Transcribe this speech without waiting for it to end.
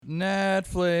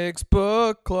Netflix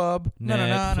book club.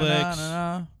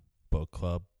 Netflix book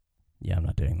club. Yeah, I'm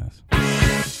not doing this.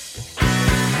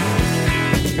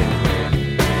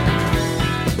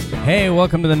 Hey,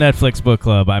 welcome to the Netflix book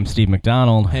club. I'm Steve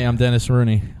McDonald. Hey, I'm Dennis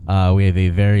Rooney. We have a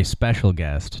very special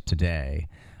guest today,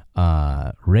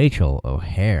 Rachel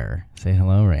O'Hare. Say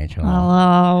hello, Rachel.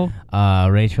 Hello.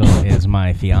 Rachel is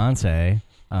my fiance.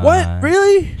 What?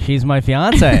 Really? She's my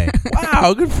fiance.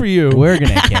 Wow, good for you. We're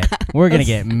gonna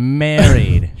get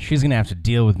married. She's gonna have to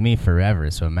deal with me forever.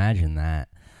 So imagine that.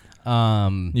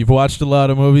 You've watched a lot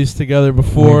of movies together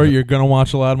before. You're gonna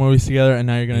watch a lot of movies together, and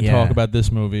now you're gonna talk about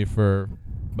this movie for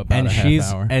about a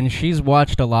half hour. And she's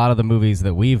watched a lot of the movies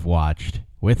that we've watched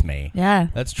with me. Yeah.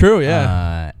 That's true.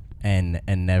 Yeah. And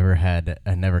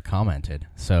never commented.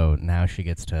 So now she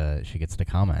gets to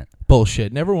comment.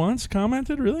 Bullshit. Never once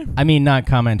commented, really? I mean, not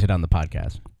commented on the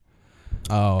podcast.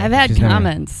 Oh, I've had She's never-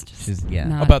 comments. just she's- yeah.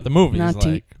 not- about the movies, Not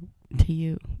like. to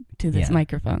you, to this Yeah.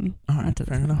 microphone. All Not right, to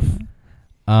fair this enough.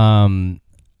 microphone.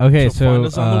 Okay, So find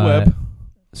us on the web.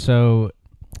 So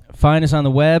find us on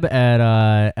the web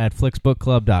at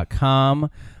flixbookclub.com.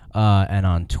 And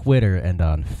on Twitter and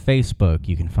on Facebook.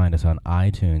 You can find us on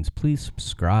iTunes. Please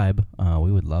subscribe.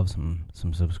 We would love some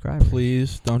subscribers.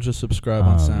 Please don't just subscribe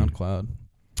on SoundCloud.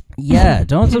 Yeah,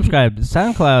 don't subscribe.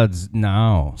 SoundCloud's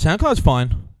no. SoundCloud's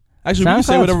fine. Actually, we can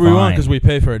say SoundCloud's whatever we want fine. because we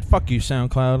pay for it. Fuck you,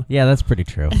 SoundCloud. Yeah, that's pretty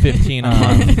true. 15 a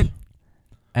month.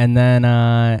 And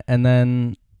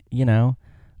then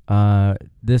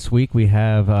this week we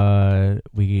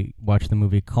watched the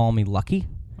movie Call Me Lucky.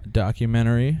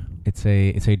 Documentary. It's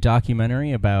a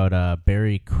documentary about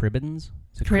Barry Crimmins.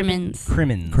 Is it Crimmins.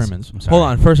 Crimmins. I'm sorry. Hold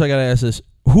on. First, I gotta ask this: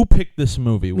 who picked this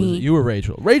movie? Was Me. it you or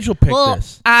Rachel? Rachel picked Well,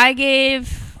 this. I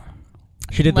gave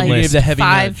She did like the You gave list. the heavy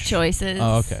 5 nudge. choices.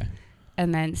 Oh, okay.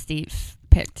 And then Steve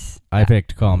picked. I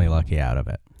picked Call Me Lucky out of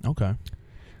it. Okay.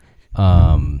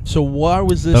 Um, So why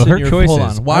was this So in her your choices, hold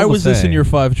on? Why I will was this in say- your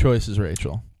 5 choices,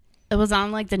 Rachel? It was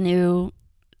on like the new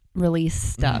release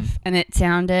stuff, Mhm. and it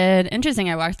sounded interesting.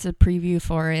 I watched the preview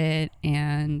for it,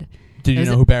 and Did you Is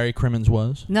know it- who Barry Crimmins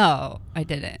was? no, I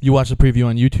didn't. You watched the preview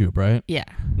on YouTube, right? Yeah.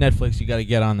 Netflix, you got to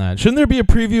get on that. Shouldn't there be a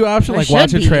preview option? There Like watch a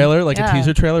should be. trailer, like a Yeah.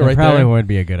 teaser trailer that right probably there? would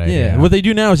be a good idea. Yeah. What they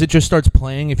do now is it just starts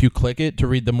playing if you click it to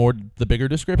read the bigger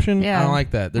description. Yeah. I don't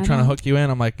like that. They're I trying to don't- hook you in.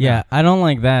 I'm like, Yeah, I don't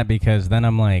like that because then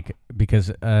I'm like,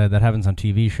 that happens on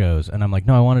TV shows, and I'm like,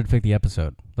 no, I wanted to pick the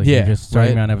episode. Like, Yeah, you're just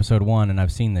starting right. me on episode 1, and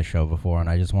I've seen this show before, and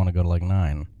I just want to go to like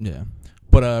 9. Yeah.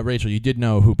 But Rachel, you did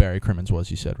know who Barry Crimmins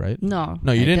was, you said, right? No.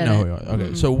 No, you I didn't know who he was.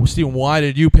 Okay. So, Steven, why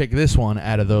did you pick this one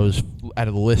out of the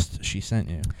list she sent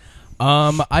you?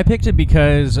 I picked it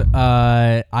because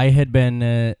I had been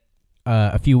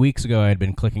a few weeks ago. I had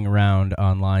been clicking around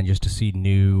online just to see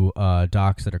new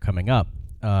docs that are coming up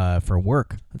for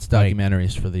work. It's Like-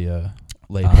 documentaries for the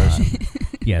layperson.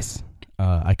 Yes,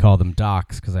 I call them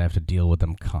docs because I have to deal with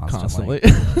them constantly.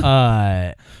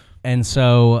 And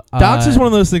so Docs is one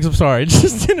of those things. I'm sorry,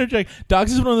 just to interject.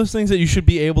 Docs is one of those things that you should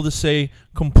be able to say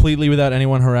completely without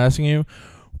anyone harassing you.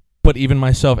 But even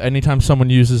myself, anytime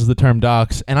someone uses the term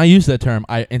docs, and I use that term,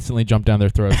 I instantly jump down their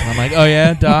throats. And I'm like, oh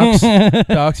yeah, docs?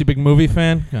 Docs, you big movie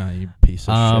fan? Oh, you piece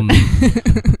of shit.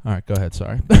 All right, go ahead,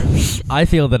 sorry. I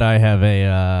feel that I have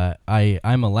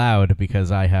I'm allowed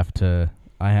because I have to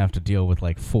deal with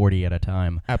like 40 at a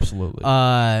time. Absolutely.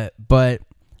 But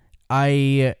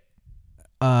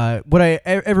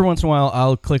every once in a while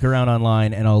I'll click around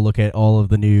online and I'll look at all of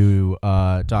the new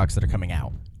docs that are coming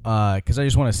out because I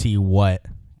just want to see what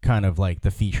kind of like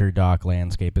the feature doc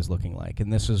landscape is looking like.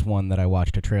 And this is one that I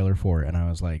watched a trailer for, and I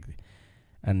was like,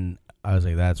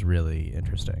 that's really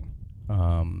interesting.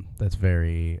 That's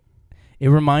very. It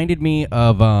reminded me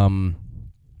of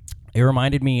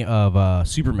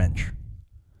Supermensch.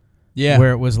 Yeah.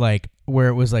 Where it was like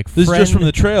This is just from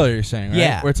the trailer you're saying, right?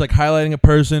 Yeah. Where it's like highlighting a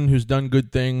person who's done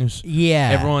good things.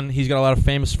 yeah. He's got a lot of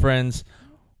famous friends.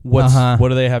 What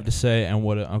do they have to say and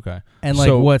okay. And like,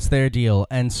 So- what's their deal?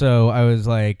 And so I was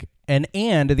like, and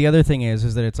the other thing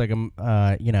is that it's like,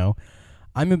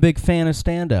 I'm a big fan of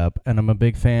stand-up, and I'm a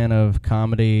big fan of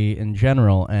comedy in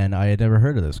general, and I had never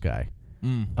heard of this guy.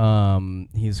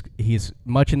 He's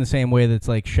much in the same way that's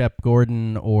like Shep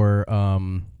Gordon or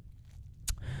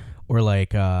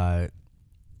like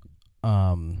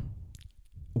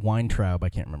Weintraub. I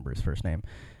can't remember his first name.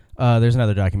 There's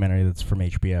another documentary that's from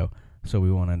HBO, so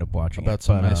we won't end up watching About it.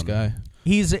 some nice guy.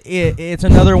 It's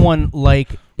another one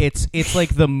like it's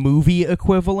like the movie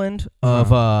equivalent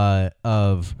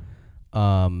of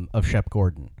Shep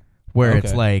Gordon, where it's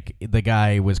Okay. like the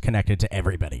guy was connected to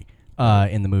everybody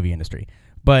in the movie industry.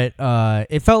 But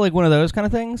it felt like one of those kind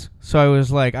of things. So I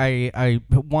was like, I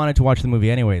wanted to watch the movie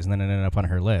anyways, and then it ended up on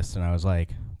her list, and I was like,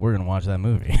 we're going to watch that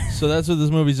movie. So that's what this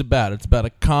movie's about. It's about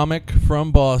a comic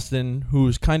from Boston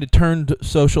who's kind of turned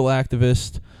social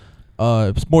activist,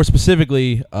 more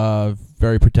specifically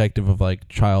very protective of like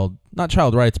not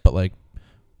child rights, but like,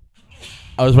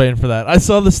 I was waiting for that. I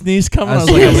saw the sneeze coming. I was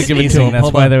like, I'm going to give it to him. That's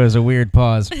Hold why on. there was a weird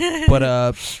pause.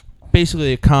 But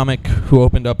basically a comic who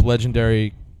opened up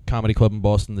legendary comedy club in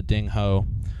Boston, the Ding Ho,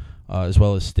 as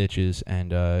well as Stitches,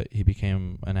 and he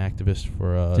became an activist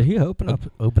for... Did he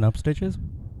open up Stitches?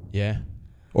 Yeah.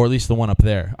 Or at least the one up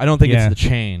there. I don't think Yeah. it's the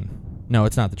chain. No,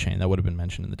 it's not the chain. That would have been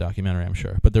mentioned in the documentary, I'm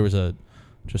sure. But there was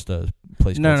just a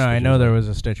place No, called I Stitches know there there. was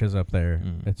a Stitches up there.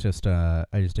 Mm. It's just, I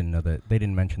just didn't know that. They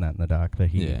didn't mention that in the doc. That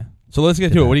he. Yeah. So let's get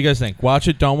did to it. that. What do you guys think? Watch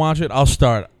it, don't watch it? I'll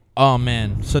start. Oh,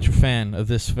 man. Such a fan of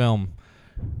this film.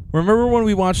 Remember when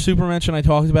we watched Supermensch and I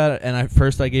talked about it, and at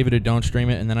first I gave it a don't stream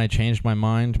it, and then I changed my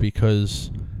mind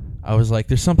because I was like,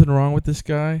 there's something wrong with this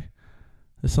guy.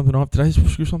 There's something off. Did I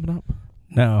screw something up?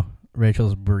 No,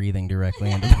 Rachel's breathing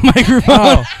directly into the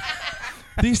microphone.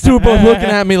 These two are both looking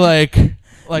at me like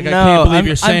I can't believe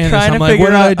you're saying this. I'm like, what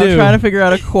did I do? I'm trying to figure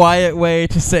out a quiet way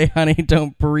to say, honey,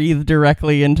 don't breathe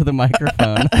directly into the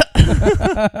microphone.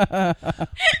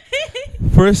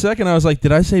 For a second, I was like,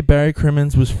 did I say Barry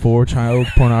Crimmins was for child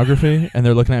pornography? And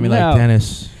they're looking at me No. like,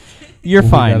 Dennis, You're we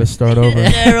fine. got to start over.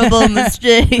 Terrible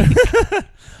mistake.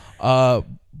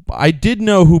 I did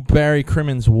know who Barry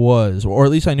Crimmins was, or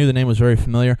at least I knew the name was very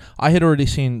familiar. I had already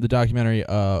seen the documentary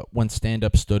When Stand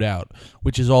Up Stood Out,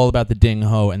 which is all about the Ding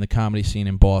Ho and the comedy scene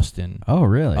in Boston Oh,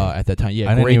 really? at that time. Yeah,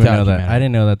 I didn't great even know documentary. that. I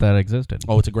didn't know that existed.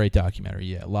 Oh, it's a great documentary.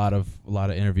 Yeah, a lot of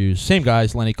interviews. Same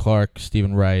guys: Lenny Clark,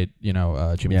 Stephen Wright, Jimmy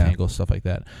Yeah. Tangle, stuff like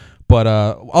that. But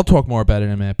I'll talk more about it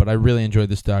in a minute. But I really enjoyed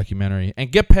this documentary. And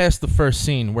get past the first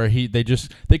scene where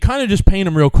they kind of just paint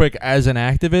him real quick as an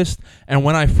activist. And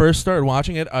when I first started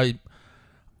watching it, I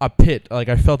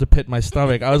felt a pit in my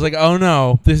stomach. I was like, oh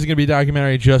no, this is gonna be a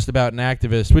documentary just about an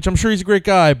activist, which I'm sure he's a great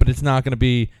guy, but it's not gonna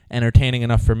be entertaining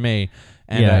enough for me.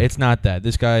 And Yeah. it's not that.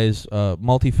 This guy is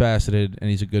multifaceted, and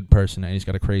he's a good person, and he's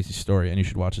got a crazy story, and you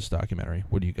should watch this documentary.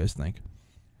 What do you guys think?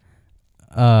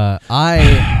 I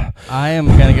am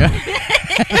gonna go.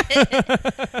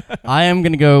 I am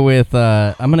gonna go with.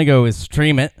 I'm gonna go with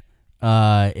Stream It.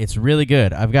 It's really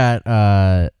good. I've got.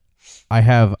 I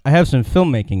have some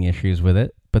filmmaking issues with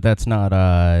it, but that's not.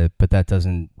 But that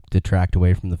doesn't detract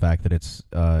away from the fact that it's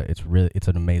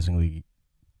an amazingly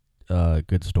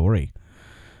good story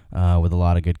with a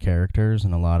lot of good characters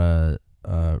and a lot of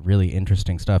really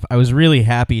interesting stuff. I was really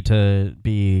happy to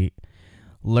be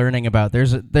learning about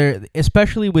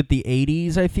especially with the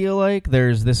 80s. I feel like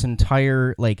there's this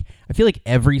entire I feel like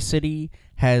every city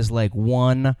has like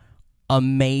one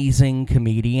amazing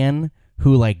comedian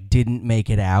who didn't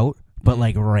make it out but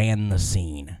ran the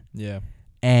scene. Yeah.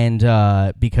 And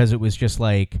because it was just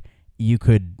you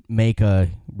could make a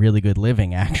really good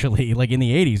living, actually. In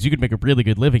the 80s, you could make a really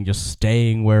good living just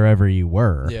staying wherever you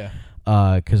were. Yeah.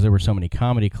 Because there were so many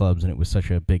comedy clubs and it was such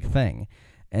a big thing.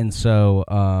 And so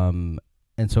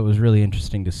it was really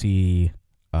interesting to see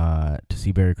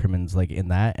Barry Crimmins in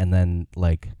that. And then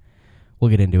we'll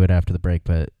get into it after the break,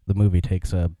 but the movie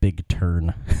takes a big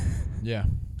turn. Yeah.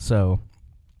 So,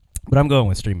 but I'm going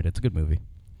with Stream It. It's a good movie.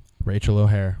 Rachel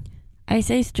O'Hare. I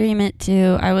say stream it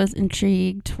too. I was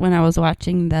intrigued when I was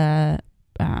watching the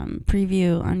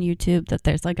preview on YouTube that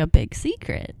there's a big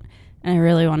secret. And I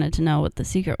really wanted to know what the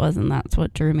secret was, and that's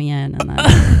what drew me in. And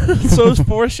then So it's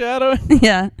foreshadowing?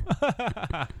 yeah.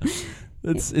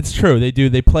 It's true. They do.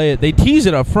 They play it. They tease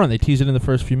it up front. They tease it in the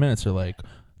first few minutes. They're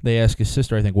they ask his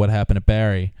sister, I think, what happened to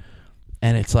Barry.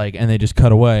 And it's and they just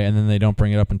cut away, and then they don't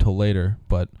bring it up until later.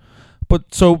 But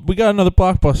so we got another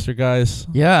blockbuster, guys.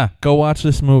 Yeah. Go watch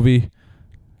this movie.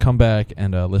 Come back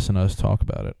and listen to us talk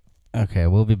about it. Okay,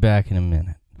 we'll be back in a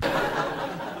minute.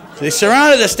 They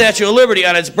surrounded the Statue of Liberty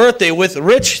on its birthday with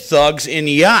rich thugs in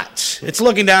yachts. It's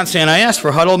looking down saying, I asked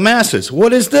for huddled masses.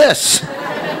 What is this?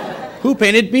 Who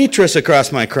painted Beatrice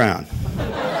across my crown?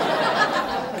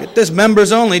 Get this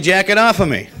members only jacket off of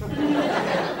me.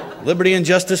 Liberty and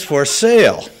justice for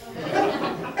sale.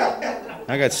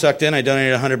 I got sucked in. I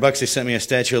donated $100. They sent me a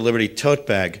Statue of Liberty tote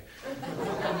bag.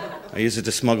 I use it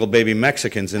to smuggle baby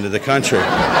Mexicans into the country.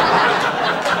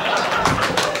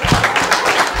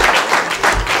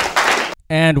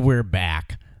 And we're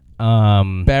back.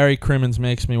 Barry Crimmins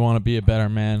makes me want to be a better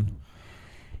man.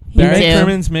 Me Barry too.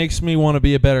 Crimmins makes me want to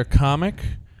be a better comic.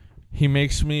 He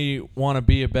makes me want to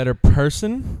be a better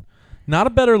person. Not a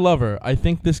better lover. I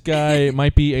think this guy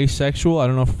might be asexual. I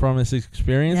don't know from his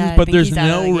experiences, Yeah, I but think there's he's out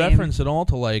of no the game. reference at all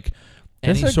to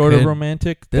any That's a sort of good-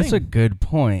 romantic That's a thing. good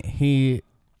point.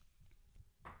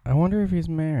 I wonder if he's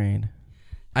married.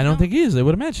 I don't think he is. They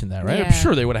would have mentioned that, right? I'm Yeah.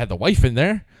 sure they would have had the wife in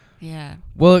there. Yeah.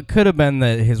 Well, it could have been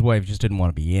that his wife just didn't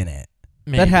want to be in it.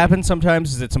 Maybe. That happens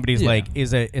sometimes. Is that somebody's Yeah. like,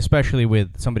 especially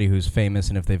with somebody who's famous,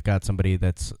 and if they've got somebody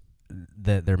that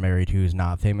they're married to who's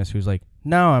not famous, who's like,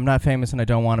 no, I'm not famous, and I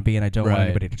don't want to be, and I don't want Right.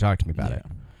 anybody to talk to me about Yeah. it.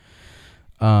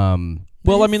 Well,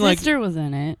 But I his mean, like, sister was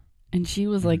in it, and she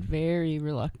was like very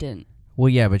reluctant. Well,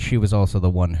 yeah, but she was also the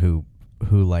one who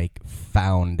like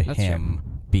found That's him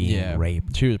being yeah,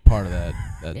 raped. she was part of that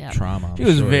Yeah. trauma. I'm She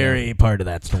was sure, very yeah. part of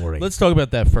that story. Let's talk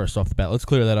about that first off the bat. Let's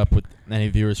clear that up with any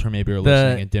viewers who maybe are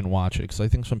listening and didn't watch it, because I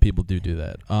think some people do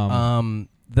that.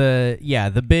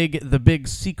 The big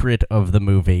secret of the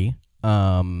movie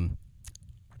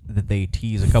that they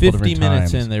tease a couple 50 different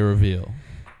minutes times. in, they reveal.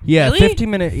 Yeah, Really? 50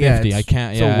 minutes. 50. Yeah, I it's-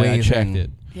 can't. it's a Yeah, I ways checked in.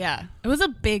 it. Yeah. It was a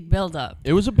big buildup.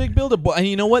 It was a big build-up, and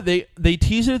you know what? They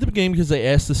tease it at the beginning because they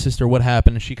asked the sister what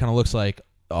happened, and she kind of looks like,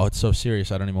 "Oh, it's so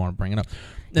serious. I don't even want to bring it up."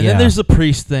 And Yeah. then there's the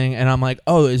priest thing, and I'm like,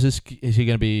 "Oh, is he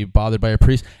going to be bothered by a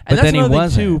priest?" And But that's then he another thing,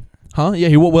 wasn't. too. Huh? Yeah.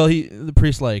 The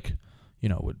priest, like,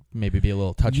 would maybe be a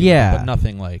little touchy. Yeah. But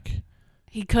nothing like.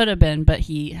 He could have been, but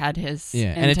he had his.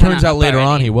 Yeah. And it antenna turns out up later on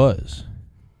already. he was.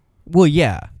 Well,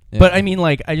 yeah. Yeah. But I mean,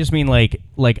 I just mean like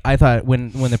I thought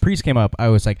when the priest came up, I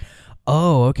was like,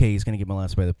 oh, okay, he's gonna get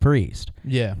molested by the priest,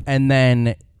 Yeah. and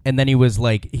then he was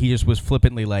like, he just was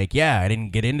flippantly like, yeah, I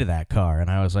didn't get into that car, and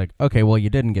I was like, okay, well, you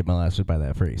didn't get molested by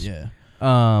that priest. Yeah.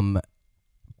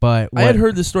 But I had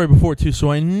heard this story before too,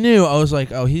 so I knew. I was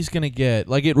like, "Oh, he's gonna get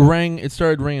like it." It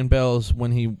started ringing bells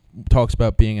when he talks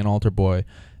about being an altar boy,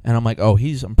 and I'm like, "Oh,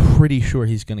 I'm pretty sure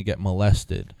he's gonna get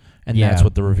molested," and Yeah. that's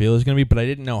what the reveal is gonna be. But I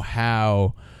didn't know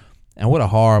how. And what a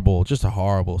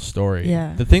horrible story.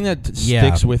 Yeah. The thing that Yeah.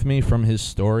 sticks with me from his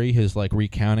story, his like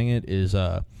recounting it, is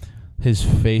his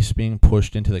face being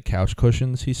pushed into the couch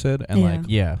cushions. He said, and Yeah. like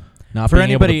Yeah. not For being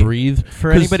able anybody- to breathe.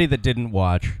 For 'Cause- anybody that didn't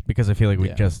watch, because I feel like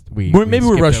Yeah. we maybe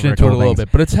we're skipped rushing over into it a couple little things.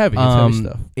 bit, but it's heavy. It's heavy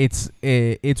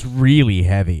stuff. It's really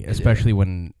heavy, especially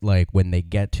when they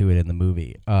get to it in the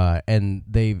movie. And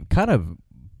they kind of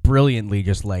brilliantly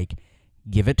just like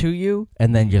give it to you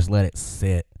and then just let it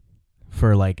sit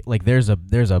for like there's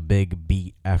a big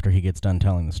beat after he gets done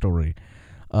telling the story,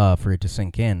 for it to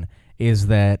sink in. Is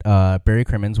that Barry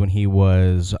Crimmins, when he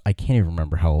was, I can't even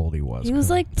remember how old he was. He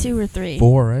was like 2 or 3.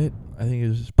 4, right? I think he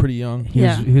was pretty young. He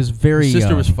Yeah. was very His sister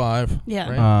young. was 5. Yeah.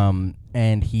 Right?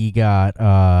 And he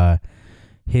got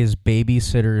his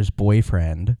babysitter's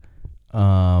boyfriend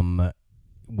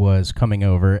was coming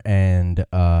over and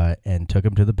took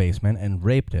him to the basement and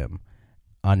raped him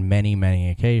on many, many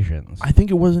occasions. I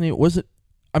think it wasn't. Was it?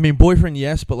 I mean, boyfriend,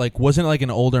 yes, but like, wasn't it like an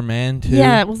older man too?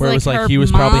 Yeah, it was where it like was like her he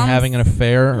was probably mom's- having an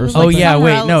affair It or was something. Oh like yeah, some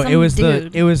wait, rel- no, some it was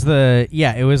dude. it was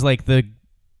like the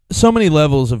So many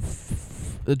levels of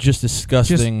just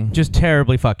disgusting. just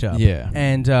terribly fucked up. Yeah.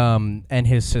 And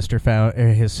his sister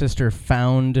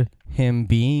found him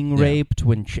being Yeah. raped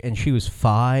and she was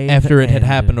 5 after it had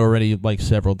and- happened already like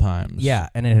several times. Yeah,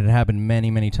 and it had happened many,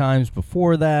 many times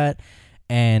before that,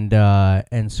 and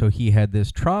so he had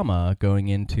this trauma going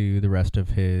into the rest of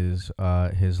his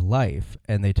life,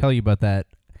 and they tell you about that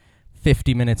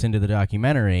 50 minutes into the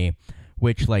documentary,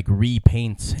 which like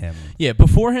repaints him. Yeah,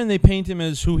 beforehand they paint him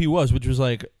as who he was, which was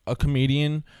like a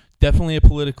comedian, definitely a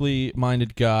politically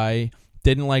minded guy,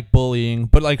 didn't like bullying,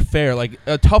 but like fair, like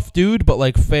a tough dude, but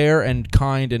like fair and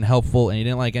kind and helpful, and he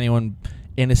didn't like anyone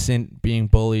innocent being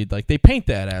bullied. Like they paint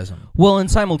that as him. Well,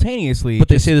 and simultaneously, But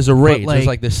they say there's a rage.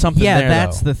 but, There's something yeah, there.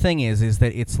 that's though. the thing is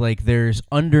that it's like there's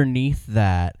underneath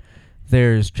that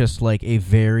there's just like a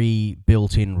very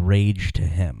built-in rage to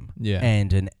him. Yeah.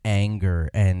 And an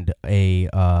anger and a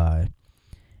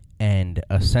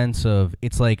sense of,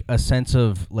 it's like a sense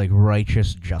of like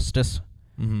righteous justice,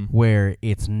 where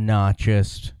it's not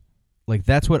just like,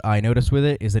 that's what I noticed with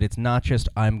it, is that it's not just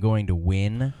I'm going to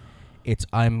win. It's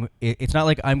not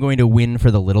like I'm going to win for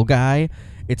the little guy.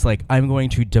 It's like I'm going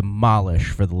to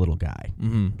demolish for the little guy.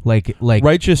 Like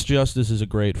righteous justice is a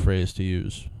great phrase to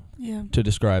use Yeah. to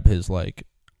describe his like,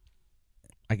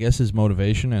 I guess his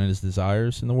motivation and his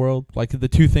desires in the world. Like the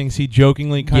two things he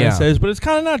jokingly kind of Yeah. says, but it's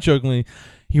kind of not jokingly.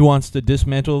 He wants to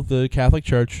dismantle the Catholic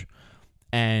Church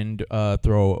and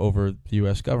throw over the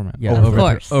U.S. government. Yeah, Of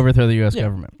course. overthrow the U.S. Yeah.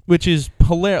 government. Which is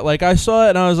hilarious. Like, I saw it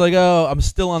and I was like, oh, I'm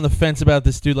still on the fence about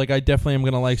this dude. Like, I definitely am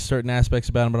going to like certain aspects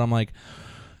about him, but I'm like,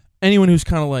 anyone who's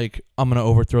kind of like, I'm going to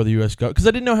overthrow the U.S. government. Because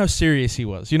I didn't know how serious he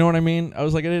was. You know what I mean? I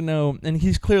was like, I didn't know. And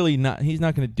he's clearly not, he's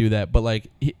not going to do that, but like,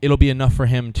 it'll be enough for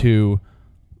him to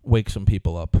wake some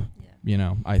people up. You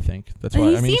know, I think. That's But why,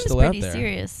 he I mean, he's seems still out pretty there.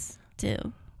 serious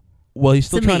too. Well, he's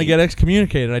still To trying to me. get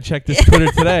excommunicated. I checked his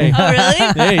Twitter today. Oh, really?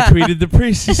 Yeah, he tweeted the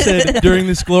priest. He said, during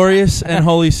this glorious and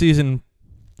holy season,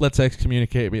 let's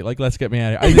excommunicate me. Like, let's get me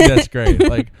out of here. I think that's great.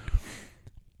 Like,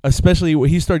 especially when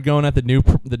he started going at the new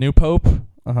pope.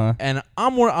 Uh-huh. And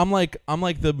I'm like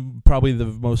the probably the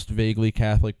most vaguely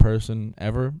Catholic person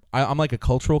ever. I'm like a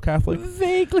cultural Catholic.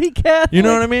 Vaguely Catholic. You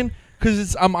know what I mean?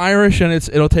 Because I'm Irish, and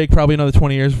it'll take probably another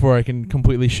 20 years before I can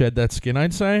completely shed that skin,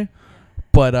 I'd say.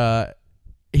 But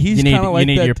he's kind of like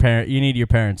that. You need your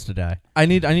parents to die, I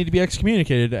need to be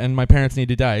excommunicated, and my parents need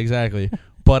to die. Exactly.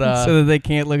 But so that they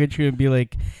can't look at you and be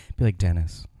like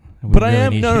Dennis. But I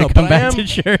am come back to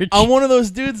church. I'm one of those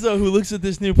dudes though who looks at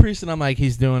this new priest, and I'm like,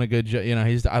 he's doing a good job. You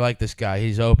know, I like this guy.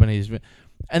 He's open.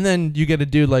 And then you get a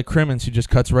dude like Crimmins who just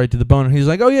cuts right to the bone, and he's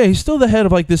like, oh yeah, he's still the head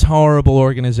of like this horrible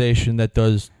organization that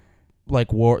does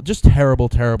like war, just terrible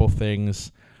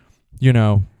things, you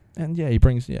know. And yeah, he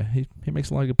makes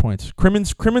a lot of good points.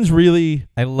 Crimmins really.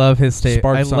 I love his statement.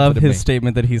 I sparked love something in his me.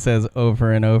 statement that he says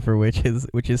over and over, which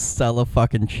is sell a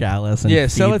fucking chalice and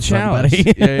feed sell a chalice.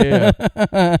 somebody. Yeah.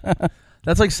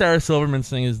 That's like Sarah Silverman's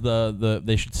thing is the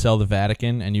they should sell the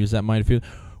Vatican and use that money to,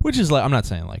 which is like, I'm not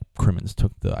saying like Crimmins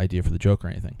took the idea for the joke or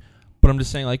anything, but I'm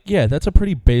just saying like, yeah, that's a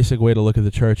pretty basic way to look at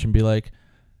the church and be like,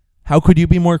 how could you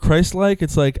be more Christ-like?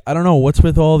 It's like, I don't know, what's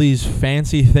with all these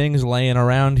fancy things laying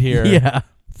around here? Yeah.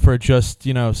 For just,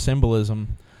 you know,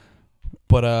 symbolism.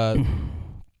 But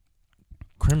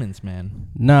Crimmins, man.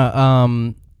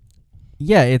 No,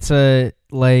 yeah, it's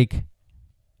like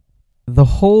the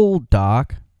whole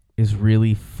doc is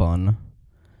really fun.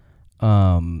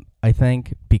 I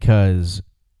think because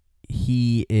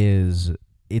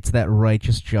it's that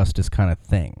righteous justice kind of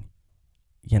thing.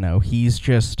 You know, he's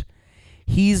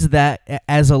that,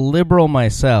 as a liberal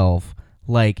myself,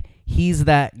 like, he's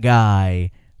that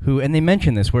guy who, and they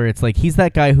mention this, where it's like, he's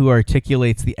that guy who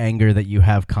articulates the anger that you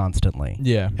have constantly.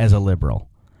 Yeah. As a liberal.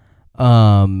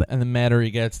 And the madder he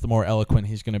gets, the more eloquent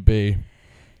he's going to be.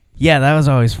 Yeah, that was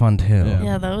always fun, too.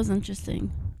 Yeah, that was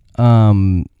interesting.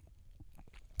 I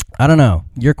don't know.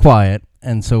 You're quiet,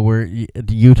 and so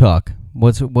you talk.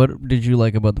 What did you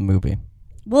like about the movie?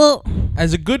 Well,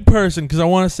 As a good person, because I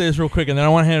want to say this real quick, and then I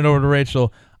want to hand it over to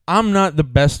Rachel. I'm not the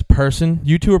best person.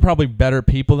 You two are probably better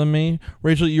people than me.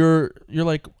 Rachel, you're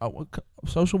like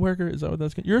social worker. Is that what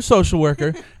that's? You're a social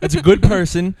worker. That's a good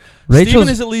person. Steven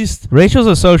is at least. Rachel's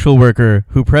a social worker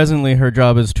who presently her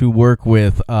job is to work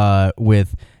with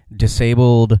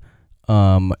disabled.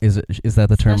 Is that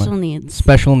the term?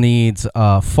 Special needs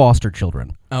foster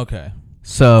children. Okay.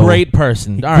 So great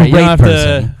person. All right, you don't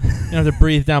person. have to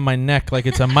breathe down my neck like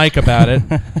it's a mic about it.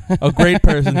 A great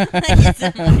person.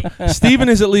 Steven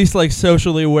is at least like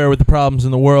socially aware with the problems in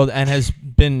the world and has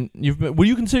been. Would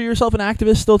you consider yourself an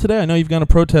activist still today? I know you've gone to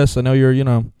protests. I know you're. You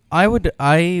know. I would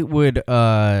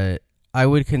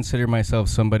consider myself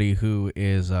somebody who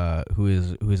is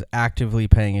actively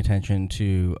paying attention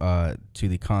to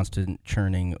the constant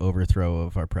churning overthrow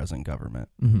of our present government.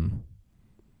 Mm-hmm.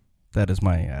 That is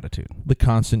my attitude. The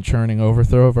constant churning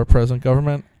overthrow of our present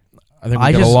government. I think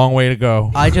we got a long way to go.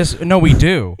 No, we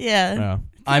do. Yeah.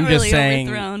 I'm really just saying.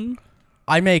 overthrown.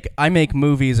 I make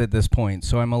movies at this point,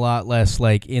 so I'm a lot less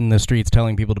like in the streets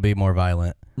telling people to be more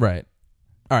violent. Right.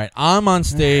 All right, I'm on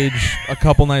stage a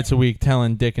couple nights a week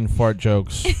telling dick and fart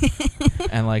jokes,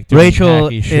 and like doing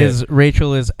hacky shit.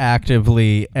 Rachel is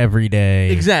actively every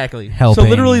day exactly helping. So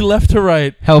literally left to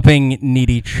right, helping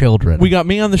needy children. We got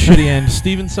me on the shitty end,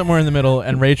 Steven somewhere in the middle,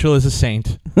 and Rachel is a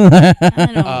saint.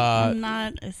 I'm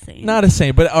not a saint. Not a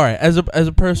saint, but all right. As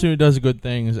a person who does good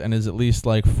things and is at least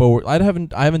like forward, I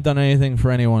haven't done anything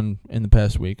for anyone in the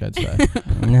past week. I'd say,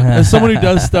 as someone who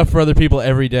does stuff for other people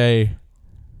every day.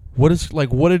 What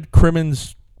did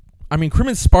Crimmins? I mean,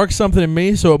 Crimmins sparked something in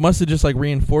me, so it must have just like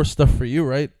reinforced stuff for you,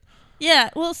 right? Yeah.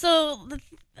 Well, so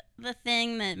the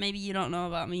thing that maybe you don't know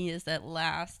about me is that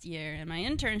last year in my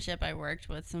internship, I worked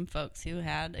with some folks who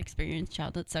had experienced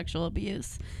childhood sexual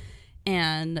abuse,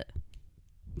 and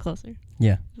closer.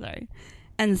 Yeah. Sorry.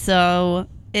 And so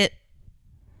it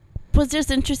was just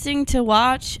interesting to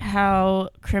watch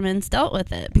how Crimmins dealt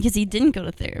with it, because he didn't go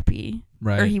to therapy.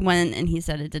 Right. Or he went and he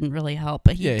said it didn't really help.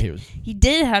 But he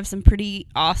did have some pretty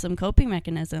awesome coping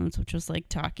mechanisms, which was like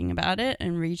talking about it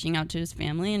and reaching out to his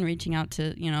family and reaching out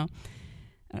to,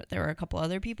 there were a couple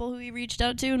other people who he reached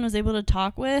out to and was able to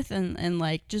talk with and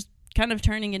like just kind of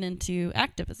turning it into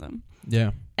activism.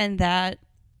 Yeah. And that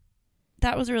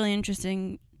was really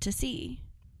interesting to see.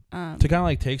 To kind of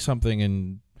like take something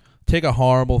and take a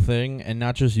horrible thing and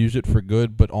not just use it for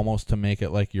good, but almost to make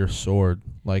it like your sword.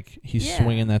 Like he's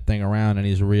swinging that thing around, and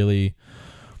he's really.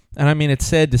 And I mean, it's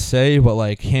sad to say, but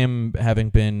like him having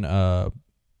been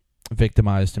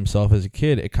victimized himself as a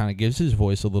kid, it kind of gives his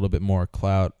voice a little bit more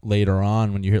clout later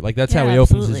on when you hear, like, that's how Yeah, he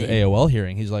opens his absolutely. AOL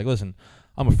hearing. He's like, listen,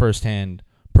 I'm a first-hand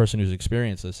person who's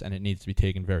experienced this, and it needs to be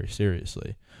taken very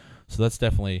seriously. So that's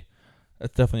definitely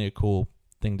a cool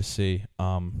thing to see.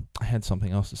 I had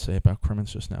something else to say about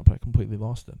Crimmins just now, but I completely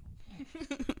lost it.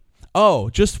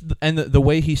 The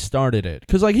way he started it,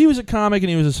 because like he was a comic and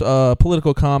he was a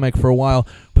political comic for a while,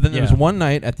 but then there was one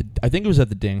night I think it was at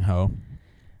the Ding Ho.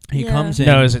 He comes in.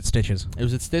 No, is it Stitches? It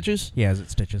was at Stitches. Yeah, is it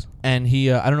Stitches? And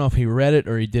he, I don't know if he read it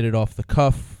or he did it off the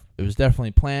cuff. It was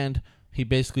definitely planned. He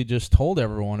basically just told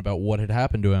everyone about what had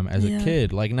happened to him as a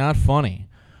kid, like not funny,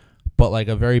 but like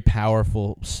a very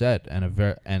powerful set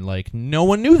and like no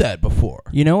one knew that before.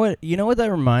 You know what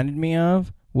that reminded me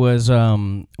of was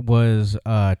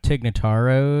Tig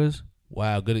Notaro's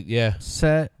Wow, good, yeah,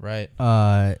 set right.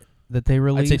 that they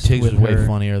released. I'd say Tiggs was with way her.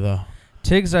 funnier though.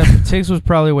 Tiggs was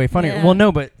probably way funnier. Yeah. Well,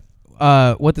 no, but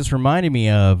what this reminded me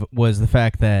of was the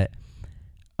fact that,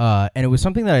 and it was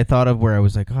something that I thought of where I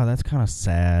was like, oh, that's kind of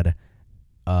sad,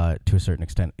 to a certain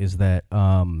extent, is that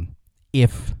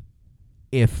if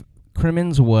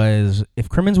Crimmins was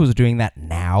doing that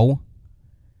now.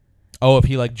 Oh, if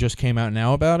he like just came out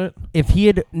now about it? If he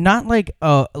had not like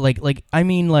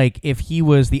if he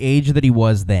was the age that he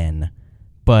was then,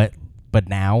 but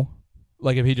now,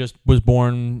 Like if he just was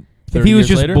born 30 if he was years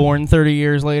just later? born 30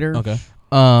 years later, Okay.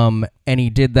 and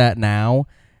he did that now,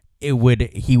 he would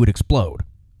explode.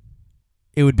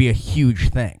 It would be a huge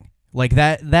thing. Like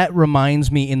that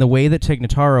reminds me in the way that Tig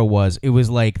Notaro was. It was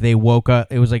like they woke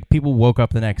up. It was like people woke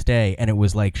up the next day, and it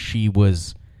was like she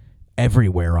was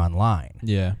everywhere online.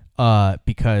 Yeah.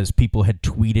 Because people had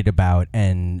tweeted about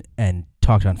and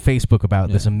talked on Facebook about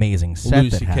this amazing set Louis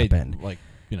that C.K. happened. like,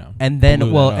 you know. And then,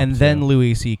 blew well, that up, and so. then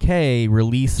Louis C.K.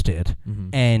 released it,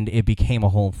 and it became a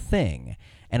whole thing.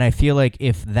 And I feel like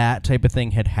if that type of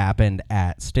thing had happened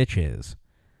at Stitches,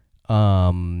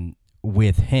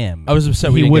 with him, I was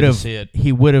upset we he didn't would get to have. see it.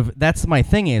 He would have. That's my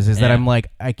thing is that Yeah. I'm like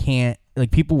I can't. Like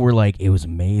people were like, it was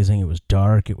amazing, it was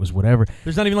dark, it was whatever.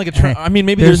 There's not even like a I mean,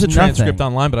 maybe There's there's a transcript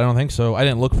nothing. online, but I don't think so. I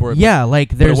didn't look for it. Yeah, like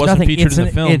there's wasn't nothing. featured It's in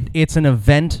the film. It's an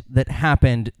event that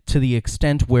happened to the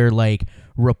extent where like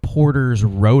reporters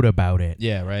wrote about it.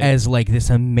 Yeah, right. As like this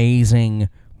amazing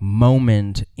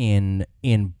moment in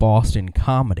Boston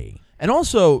comedy. And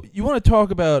also, you want to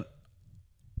talk about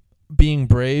being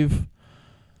brave?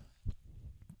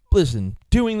 Listen,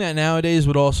 doing that nowadays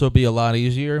would also be a lot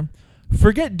easier.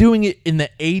 Forget doing it in the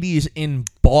 80s in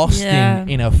Boston Yeah.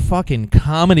 in a fucking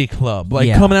comedy club. Like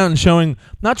Yeah. coming out and showing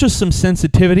not just some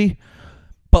sensitivity,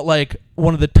 but like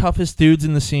one of the toughest dudes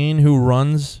in the scene who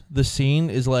runs the scene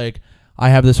is like, I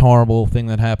have this horrible thing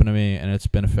that happened to me and it's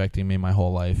been affecting me my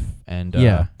whole life. And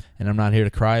Yeah. and I'm not here to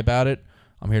cry about it.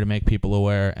 I'm here to make people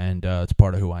aware, and it's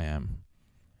part of who I am.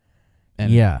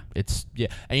 And it's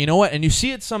and you know what? And you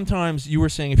see it sometimes. You were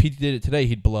saying if he did it today,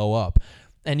 he'd blow up.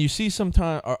 And you see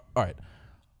sometimes. All right.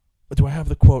 Do I have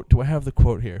the quote? Do I have the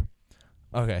quote here?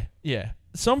 Okay. Yeah.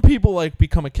 Some people like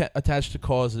become attached to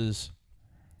causes,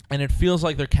 and it feels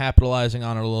like they're capitalizing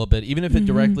on it a little bit, even if it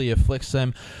directly afflicts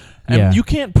them. And you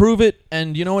can't prove it.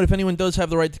 And you know what? If anyone does have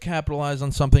the right to capitalize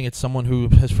on something, it's someone who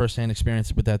has firsthand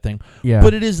experience with that thing. Yeah.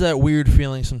 But it is that weird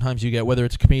feeling sometimes you get, whether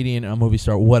it's a comedian, a movie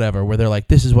star, whatever, where they're like,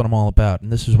 this is what I'm all about,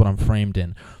 and this is what I'm framed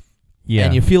in. Yeah.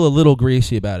 And you feel a little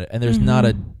greasy about it. And there's not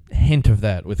a hint of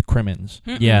that with Crimmins.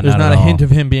 Yeah, There's not at a all. hint of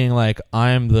him being like,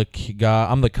 I'm the guy,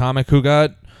 I'm the comic who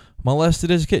got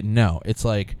molested as a kid. No, it's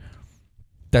like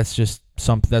that's just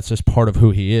part of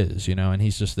who he is, you know, and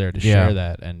he's just there to share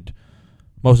that, and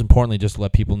most importantly, just to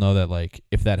let people know that like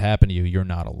if that happened to you, you're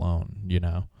not alone, you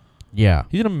know. Yeah.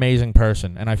 He's an amazing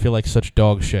person, and I feel like such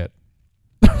dog shit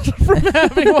from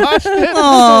having watched it.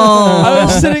 Aww. I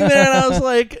was sitting there and I was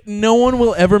like, no one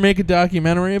will ever make a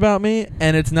documentary about me,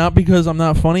 and it's not because I'm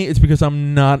not funny, it's because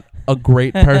I'm not a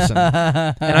great person.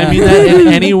 And I mean that in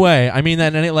any way. I mean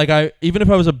that in any, like, even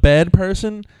if I was a bad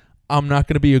person, I'm not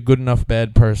going to be a good enough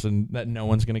bad person that no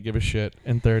one's going to give a shit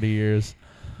in 30 years.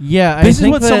 Yeah, This is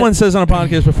what someone says on a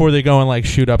podcast before they go and like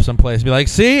shoot up someplace. Be like,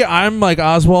 see, I'm like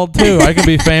Oswald too. I can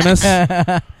be famous.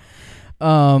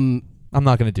 I'm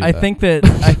not going to do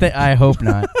that. I hope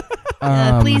not.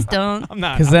 Please don't. I'm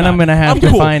not. Because then I'm going to have to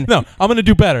cool. find. No, I'm going to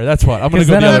do better. That's what. I'm going to 'Cause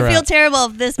go then the I other would feel route. terrible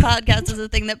if this podcast was the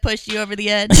thing that pushed you over the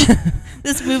edge.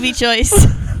 This movie choice.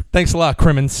 Thanks a lot,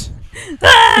 Crimmins.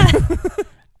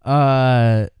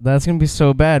 That's going to be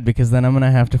so bad because then I'm going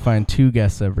to have to find 2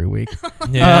 guests every week.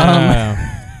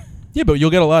 Yeah. Yeah, but you'll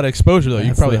get a lot of exposure, though. You can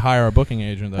That's probably the- hire a booking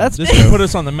agent, though. That's This true. will put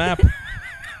us on the map.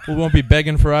 We won't be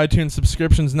begging for iTunes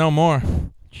subscriptions no more.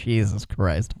 Jesus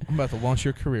Christ. I'm about to launch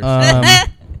your career.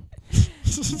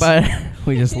 but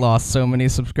we just lost so many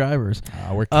subscribers.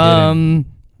 We're kidding.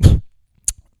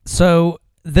 So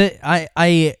okay,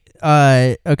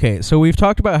 so we've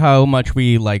talked about how much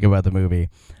we like about the movie.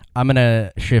 I'm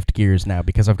gonna shift gears now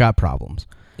because I've got problems.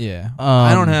 Yeah,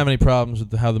 I don't have any problems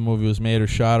with how the movie was made or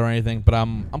shot or anything, but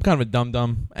I'm kind of a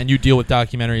dum-dum, and you deal with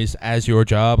documentaries as your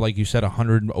job, like you said,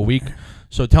 100 a week.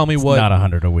 So tell me what... Not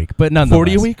 100 a week, but nonetheless.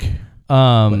 40 a week?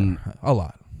 A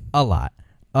lot. A lot.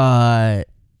 No,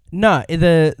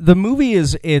 the movie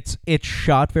is it's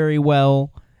shot very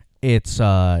well. It's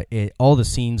all the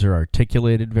scenes are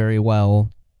articulated very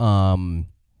well.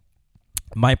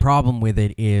 My problem with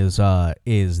it is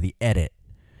the edit.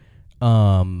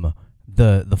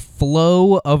 The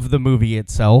flow of the movie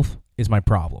itself is my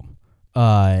problem.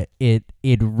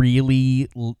 It really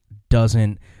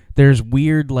doesn't. There's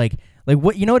weird like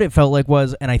what you know what it felt like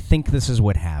was, and I think this is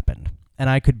what happened. And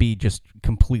I could be just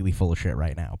completely full of shit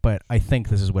right now, but I think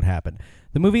this is what happened.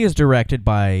 The movie is directed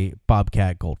by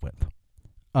Bobcat Goldthwait,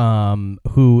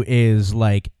 who is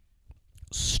like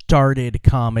started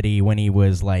comedy when he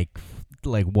was like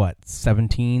what,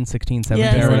 16, 17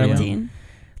 Yeah, or whatever? 17.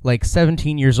 Like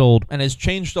 17 years old. And has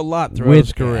changed a lot throughout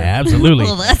his career. Absolutely.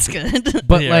 Well, that's good.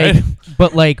 But Yeah,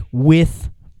 like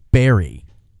with Barry,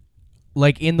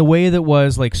 like in the way that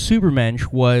was like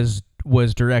Supermensch was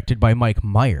directed by Mike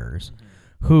Myers,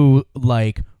 who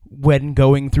like when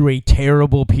going through a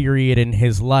terrible period in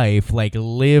his life, like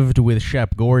lived with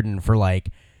Shep Gordon for like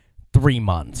 3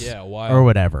 months, or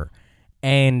whatever,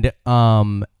 and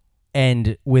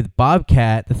with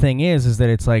Bobcat, the thing is that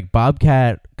it's like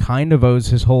Bobcat kind of owes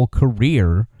his whole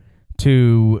career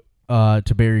to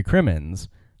Barry Crimmins,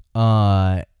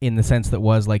 in the sense that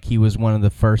was like he was one of the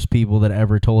first people that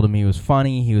ever told him he was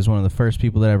funny. He was one of the first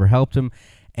people that ever helped him,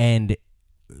 and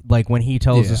like when he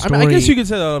tells the story, I guess you could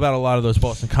say that about a lot of those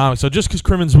Boston comics. So just because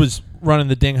Crimmins was running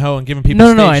the ding ho and giving people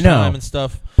stage time and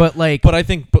stuff, but I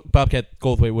think Bobcat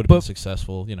Goldthwait would have been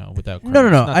successful, without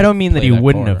Crimmins. No. I don't mean that he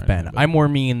wouldn't have been. I more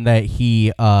mean that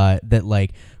he that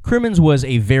like Crimmins was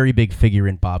a very big figure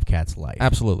in Bobcat's life.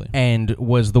 Absolutely. And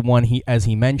was the one as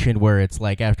he mentioned, where it's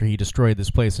like after he destroyed this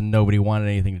place and nobody wanted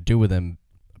anything to do with him,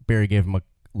 Barry gave him a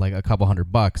couple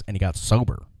 $100 and he got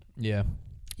sober. Yeah.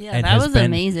 Yeah, and that was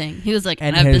amazing. He was like,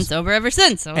 and I've been sober ever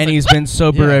since. And he's been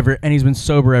sober ever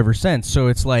since. So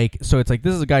it's like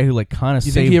this is a guy who like kind of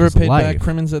saved his life. You think he ever paid back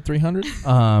Crimmins at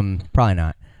 $300? Probably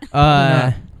not.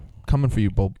 Coming for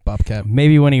you, Bobcat.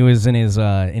 Maybe when he was in his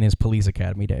police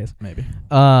academy days. Maybe.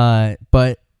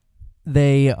 But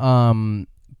they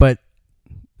but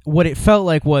what it felt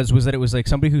like was that it was like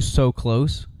somebody who's so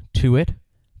close to it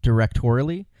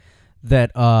directorially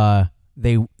that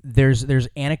there's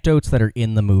anecdotes that are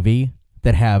in the movie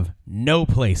that have no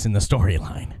place in the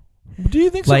storyline. Do you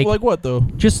think so? Like what though?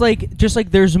 Just like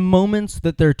there's moments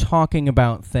that they're talking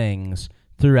about things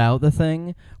throughout the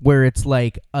thing where it's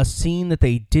like a scene that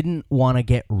they didn't want to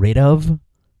get rid of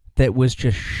that was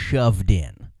just shoved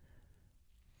in.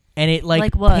 And it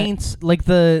like paints like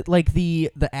the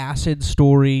acid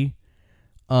story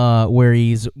where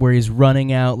he's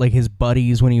running out, like his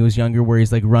buddies when he was younger, where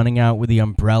he's like running out with the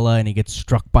umbrella and he gets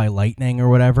struck by lightning or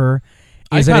whatever.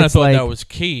 I kind of thought that was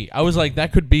key. I was like,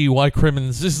 that could be why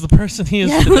Crimmins is the person he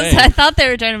is today. I thought they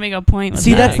were trying to make a point with that.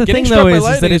 See, that's the thing though,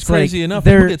 is that it's crazy like enough.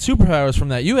 People get superpowers from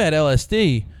that. You had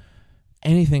LSD.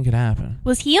 Anything could happen.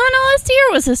 Was he on LSD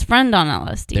or was his friend on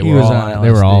LSD? They were all on LSD.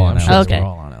 They were all on LSD. Okay. They were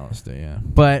all on LSD, yeah.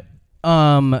 But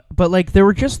like there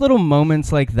were just little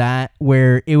moments like that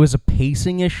where it was a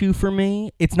pacing issue for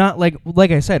me. It's not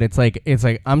like I said, it's like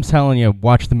I'm telling you,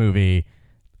 watch the movie.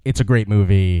 It's a great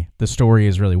movie. The story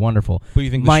is really wonderful. But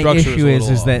you think my issue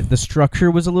is that the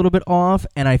structure was a little bit off,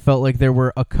 and I felt like there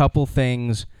were a couple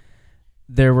things.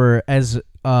 There were as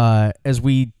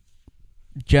we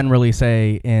generally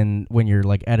say when you're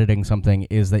like editing something,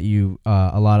 is that you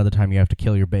a lot of the time you have to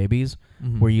kill your babies,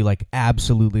 where you like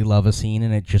absolutely love a scene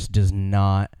and it just does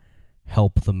not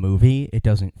help the movie. It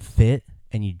doesn't fit,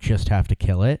 and you just have to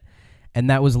kill it. And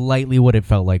that was lightly what it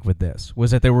felt like with this,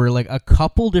 was that there were like a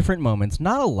couple different moments,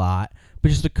 not a lot, but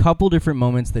just a couple different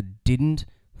moments that didn't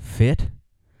fit,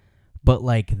 but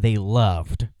like they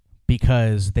loved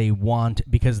because they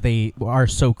are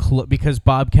so close, because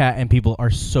Bobcat and people are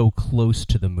so close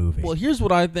to the movie. Well, here's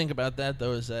what I think about that,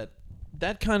 though, is that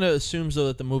kind of assumes, though,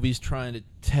 that the movie's trying to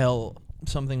tell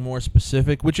something more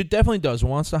specific, which it definitely does. It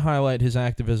wants to highlight his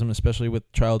activism, especially with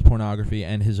child pornography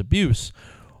and his abuse.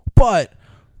 But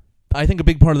I think a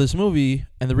big part of this movie,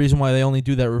 and the reason why they only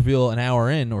do that reveal an hour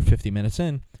in or 50 minutes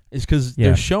in, is because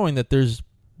they're showing that there's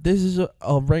this is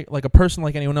like a person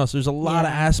like anyone else. There's a lot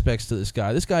of aspects to this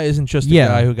guy. This guy isn't just a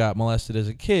guy who got molested as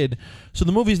a kid. So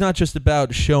the movie's not just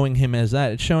about showing him as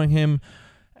that. It's showing him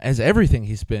as everything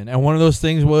he's been. And one of those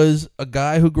things was a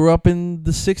guy who grew up in the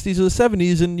 60s or the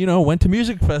 70s and, went to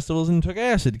music festivals and took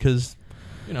acid because,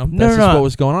 that's just what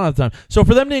was going on at the time. So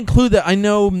for them to include that, I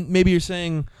know maybe you're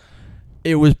saying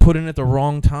it was put in at the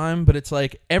wrong time, but it's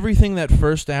like everything that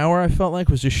first hour I felt like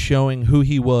was just showing who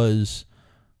he was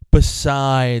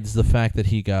besides the fact that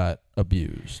he got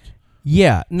abused.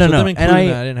 Yeah, and I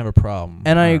didn't have a problem.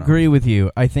 And I agree with you.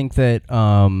 I think that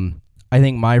I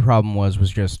think my problem was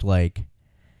just like,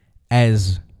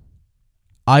 as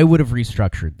I would have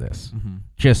restructured this. Mm-hmm.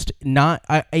 Just not.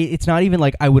 It's not even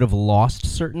like I would have lost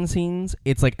certain scenes.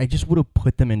 It's like I just would have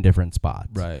put them in different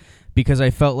spots. Right. Because I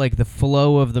felt like the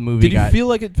flow of the movie. Did you feel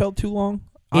like it felt too long?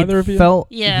 Either of you? It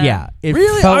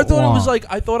really? Felt I thought long. it was like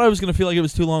I thought I was going to feel like it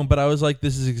was too long, but I was like,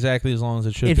 this is exactly as long as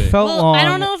it should be. It felt long. I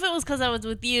don't know if it was because I was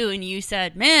with you and you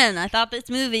said, "Man, I thought this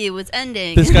movie was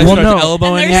ending." This guy starts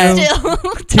elbowing you.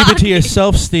 Keep it to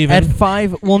yourself, Steven. At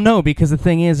 5, well, no, because the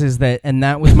thing is that, and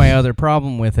that was my other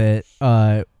problem with it.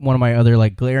 One of my other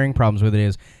like glaring problems with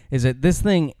it is that this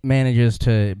thing manages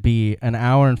to be an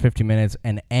hour and 50 minutes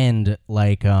and end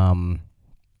like Lord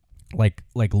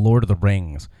of the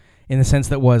Rings. In the sense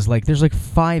that was like, there's like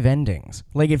 5 endings.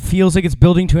 Like it feels like it's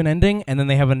building to an ending, and then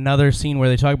they have another scene where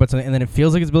they talk about something, and then it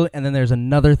feels like it's building, and then there's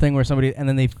another thing where somebody, and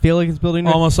then they feel like it's building.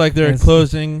 Almost like they're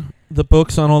closing the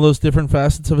books on all those different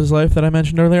facets of his life that I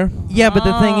mentioned earlier. Yeah, but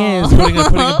the thing is, putting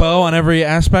a bow on every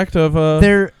aspect of.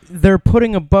 They're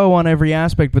putting a bow on every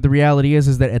aspect, but the reality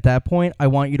is that at that point, I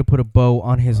want you to put a bow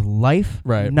on his life,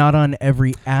 right? Not on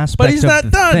every aspect. But he's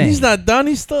not done. Thing. He's not done.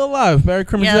 He's still alive. Barry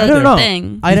Crimmins out there. No.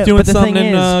 He's doing something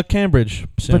in Cambridge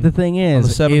soon. But the thing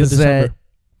is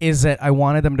that I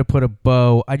wanted them to put a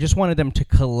bow. I just wanted them to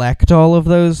collect all of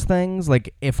those things.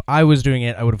 Like if I was doing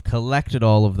it, I would have collected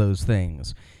all of those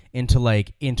things into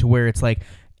where it's like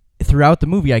throughout the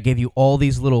movie, I gave you all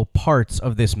these little parts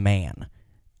of this man.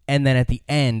 And then at the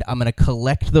end, I'm going to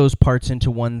collect those parts into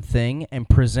one thing and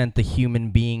present the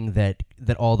human being that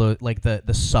all the like the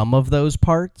sum of those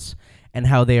parts and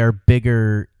how they are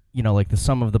bigger. Like the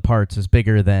sum of the parts is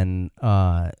bigger than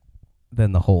the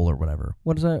whole or whatever.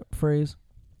 What is that phrase?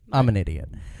 I'm an idiot.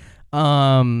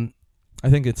 I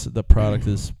think it's the product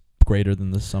is greater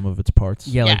than the sum of its parts.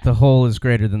 Yeah, like the whole is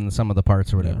greater than the sum of the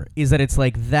parts or whatever. Yeah. Is that it's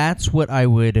like that's what I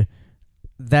would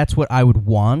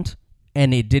want.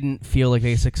 And it didn't feel like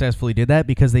they successfully did that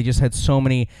because they just had so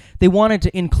many. They wanted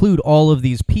to include all of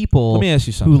these people. Let me ask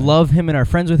you something. Who love him and are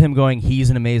friends with him, going, he's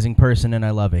an amazing person and I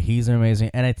love it. He's an amazing.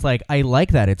 And it's like, I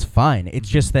like that. It's fine. It's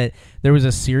just that there was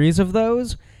a series of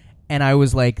those. And I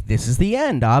was like, this is the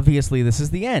end. Obviously, this is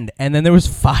the end. And then there was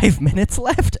 5 minutes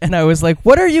left. And I was like,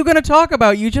 what are you going to talk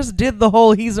about? You just did the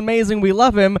whole he's amazing, we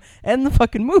love him, and the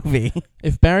fucking movie.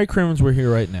 If Barry Crimmins were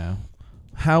here right now,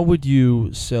 how would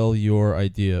you sell your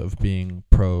idea of being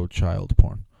pro-child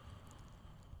porn?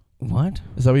 What?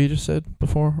 Is that what you just said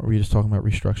before? Or were you just talking about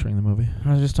restructuring the movie?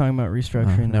 I was just talking about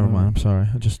restructuring. Never mind. I'm sorry.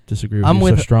 I just disagree with you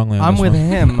so strongly on I'm this with one.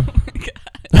 him.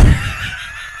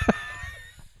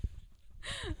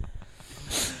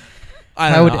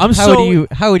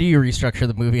 How would you restructure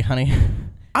the movie, honey?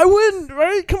 I wouldn't,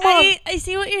 right? Come on. I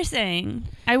see what you're saying.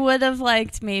 I would have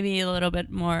liked maybe a little bit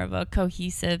more of a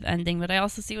cohesive ending, but I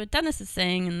also see what Dennis is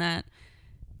saying in that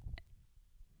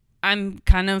I'm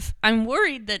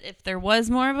worried that if there was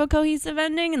more of a cohesive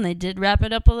ending and they did wrap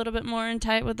it up a little bit more and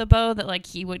tie it with a bow, that like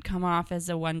he would come off as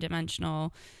a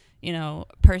one-dimensional,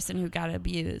 person who got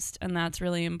abused, and that's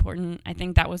really important. I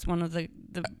think that was one of the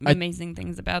amazing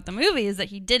things about the movie is that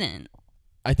he didn't.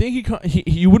 I think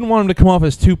you wouldn't want him to come off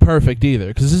as too perfect either,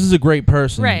 because this is a great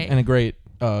person and a great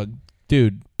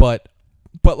dude. But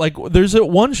like, there's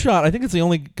one shot. I think it's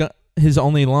his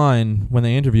only line when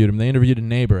they interviewed him. They interviewed a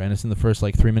neighbor, and it's in the first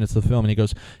like 3 minutes of the film, and he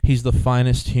goes, "He's the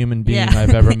finest human being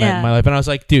I've ever met in my life." And I was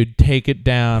like, "Dude, take it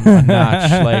down a notch."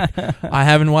 Like, I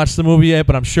haven't watched the movie yet,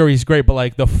 but I'm sure he's great. But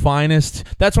like, the finest.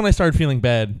 That's when I started feeling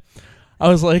bad. I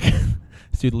was like,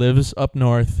 "This dude lives up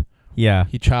north. Yeah,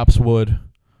 he chops wood."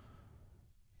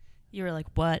 You were like,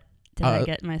 what did I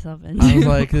get myself into? I was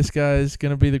like, this guy's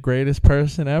going to be the greatest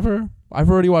person ever. I've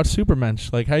already watched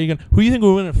Supermensch. Like, who do you think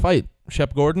would win a fight?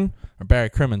 Shep Gordon or Barry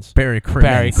Crimmins? Barry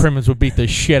Crimmins would beat the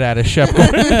shit out of Shep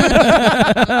Gordon.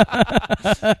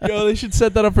 Yo, they should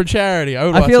set that up for charity.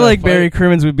 I feel like Barry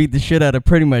Crimmins would beat the shit out of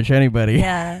pretty much anybody.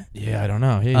 Yeah. Yeah, I don't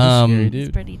know. He's a scary dude.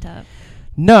 It's pretty tough.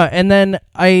 No, and then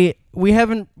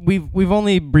we've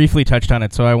only briefly touched on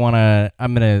it, so I'm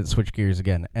gonna switch gears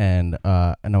again, and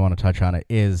I want to touch on it.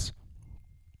 It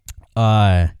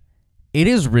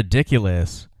is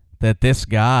ridiculous that this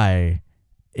guy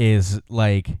is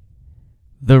like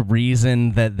the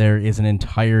reason that there is an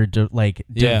entire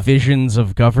divisions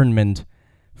of government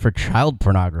for child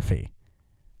pornography.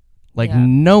 Like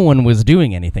no one was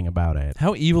doing anything about it.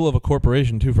 How evil of a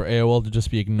corporation too for AOL to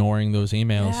just be ignoring those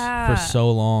emails for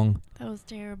so long. That was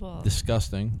terrible.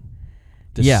 Disgusting.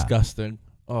 Yeah.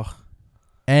 Ugh.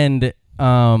 And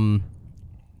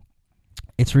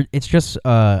it's just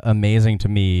amazing to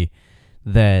me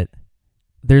that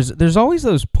there's always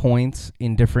those points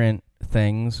in different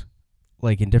things,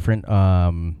 like in different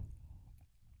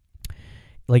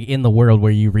like in the world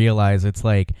where you realize it's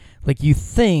like you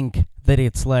think that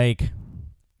it's like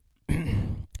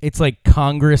it's like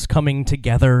Congress coming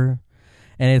together,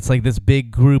 and it's like this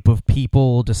big group of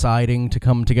people deciding to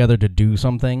come together to do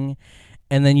something,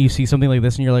 and then you see something like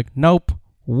this and you're like, nope,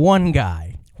 one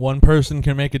guy. One person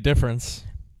can make a difference.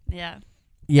 Yeah.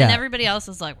 Yeah. And everybody else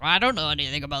is like, well, I don't know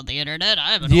anything about the internet.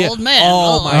 I'm an Yeah. old man.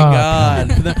 Oh my God.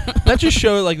 That just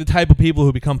shows like the type of people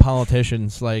who become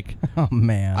politicians. Like, Oh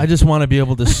man. I just want to be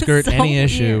able to skirt So any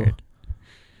issue. weird.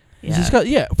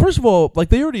 Yeah. First of all, like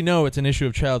they already know it's an issue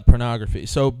of child pornography.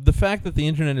 So the fact that the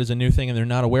internet is a new thing and they're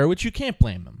not aware, which you can't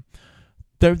blame them.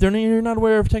 You're not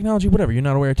aware of technology. Whatever. You're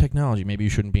not aware of technology. Maybe you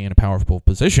shouldn't be in a powerful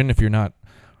position if you're not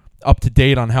up to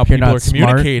date on how people are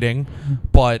communicating.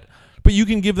 But you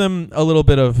can give them a little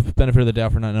bit of benefit of the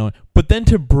doubt for not knowing. But then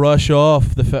to brush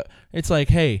off it's like,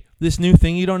 hey, this new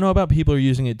thing you don't know about, people are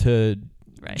using it to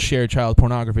share child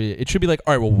pornography. It should be like,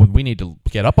 all right, well, we need to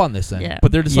get up on this then. Yeah.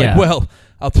 But they're just like, well,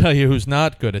 I'll tell you who's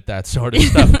not good at that sort of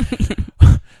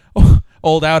stuff.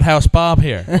 Old outhouse Bob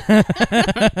here.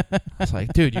 It's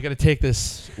like, dude, you got to take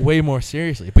this way more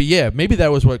seriously. But yeah, maybe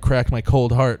that was what cracked my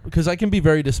cold heart, because I can be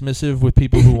very dismissive with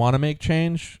people who want to make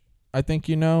change. I think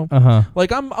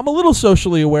like I'm a little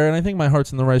socially aware, and I think my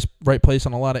heart's in the right place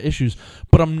on a lot of issues,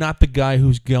 but I'm not the guy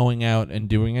who's going out and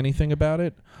doing anything about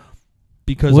it.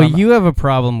 Because you have a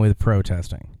problem with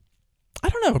protesting. I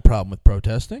don't have a problem with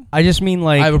protesting. I just mean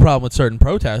like I have a problem with certain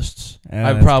protests. I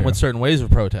have a problem with certain ways of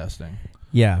protesting.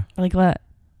 Yeah. Like what?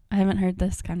 I haven't heard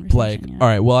this conversation Like, yet. all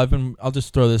right, well, I'll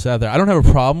just throw this out there. I don't have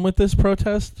a problem with this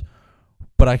protest,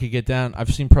 but I could get down.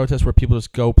 I've seen protests where people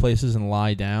just go places and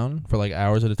lie down for like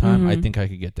hours at a time. I think I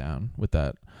could get down with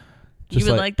that. Just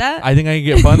you would like that? I think I could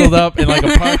get bundled up in like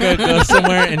a parka, go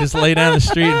somewhere, and just lay down the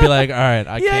street and be like, all right,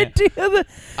 I can't.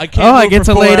 I can't. I get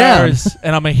to lay down,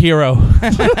 and I'm a hero.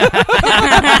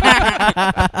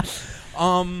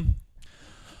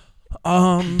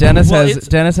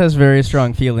 Dennis has very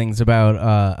strong feelings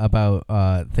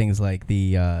about things like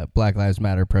the Black Lives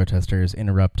Matter protesters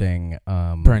interrupting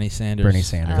Bernie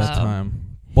Sanders at that time.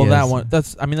 Well, Yes. that one,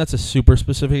 that's a super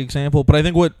specific example, but I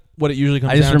think what it usually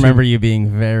comes down to. I just remember you being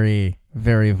very,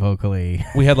 very vocally.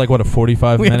 We had like, what, a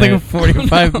 45 We minute. had like a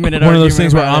 45 minute one of those argument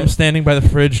things where about I'm standing by the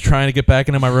fridge trying to get back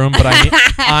into my room, but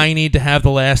I need to have the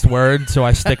last word, so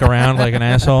I stick around like an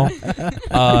asshole.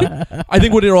 I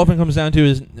think what it often comes down to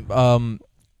is, I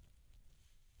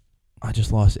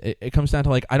just lost it. It comes down to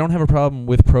like, I don't have a problem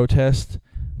with protest.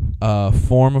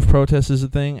 Form of protest is a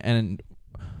thing, and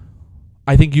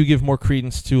I think you give more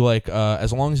credence to like,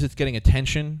 as long as it's getting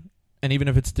attention. And even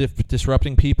if it's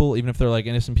disrupting people, even if they're like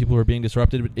innocent people who are being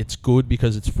disrupted, it's good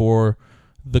because it's for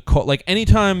the like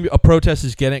anytime a protest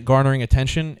is garnering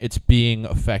attention, it's being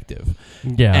effective.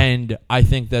 Yeah. And I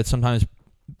think that sometimes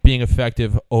being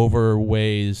effective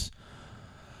overweighs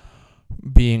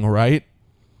being right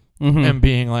and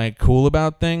being like cool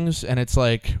about things. And it's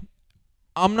like,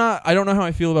 I don't know how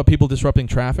I feel about people disrupting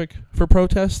traffic for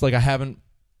protests. Like I haven't.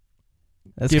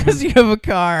 That's because you have a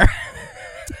car.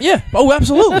 Yeah. Oh,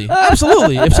 absolutely.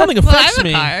 Absolutely. If something affects I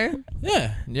have a car.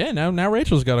 Yeah. Now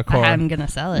Rachel's got a car. I'm gonna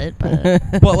sell it, but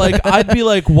But like, I'd be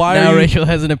like, why? Now are you... Rachel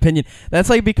has an opinion. That's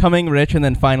like becoming rich and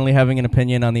then finally having an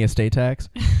opinion on the estate tax.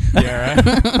 Yeah.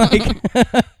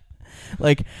 Right.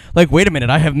 like, wait a minute.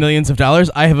 I have millions of dollars.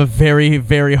 I have a very,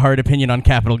 very hard opinion on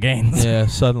capital gains. Yeah.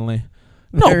 Suddenly.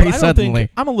 No, Very but I don't suddenly.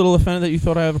 think I'm a little offended that you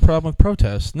thought I have a problem with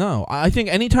protests. No, I think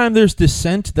anytime there's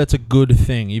dissent, that's a good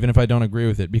thing, even if I don't agree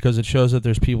with it, because it shows that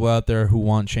there's people out there who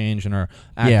want change and are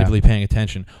actively paying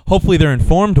attention. Hopefully they're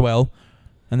informed well,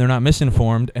 and they're not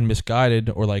misinformed and misguided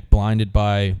or like blinded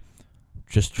by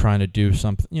just trying to do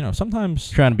something. You know, sometimes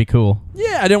Trying to be cool.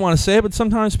 Yeah, I didn't want to say it, but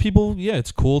sometimes people,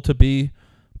 it's cool to be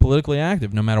politically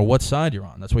active, no matter what side you're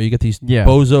on. That's why you get these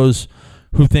bozos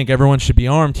who think everyone should be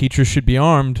armed, teachers should be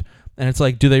armed. And it's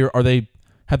like,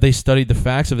 have they studied the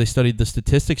facts? Have they studied the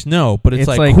statistics? No, but it's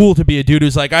like cool to be a dude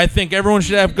who's like, I think everyone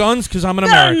should have guns because I'm an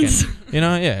American. You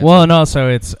know, yeah. Well, and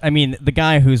also the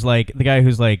guy who's like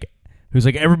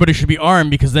everybody should be armed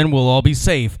because then we'll all be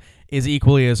safe is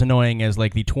equally as annoying as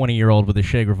like the 20-year-old with a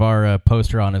Che Guevara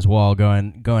poster on his wall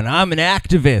going, I'm an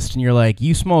activist, and you're like,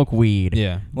 you smoke weed.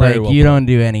 Yeah, like very well you put. don't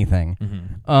do anything.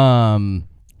 Mm-hmm.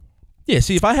 Yeah,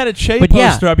 see, if I had a Che But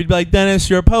poster up, you'd be like, Dennis,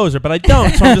 you're a poser. But I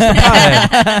don't, so I'm just a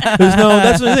pothead.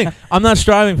 That's the thing. I'm not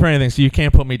striving for anything, so you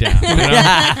can't put me down. You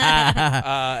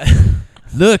know?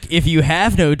 Look, if you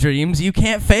have no dreams, you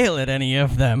can't fail at any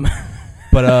of them.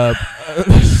 But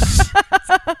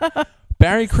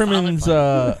Barry Crimmins,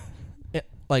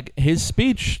 like his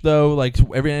speech though, like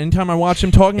anytime I watch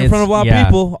him talking in front of a lot of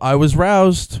people, I was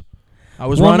roused. I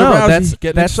was Ronda Rousey,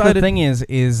 getting that's excited. The thing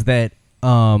is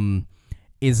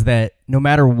that no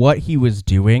matter what he was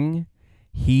doing,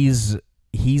 he's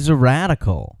a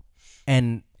radical,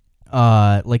 and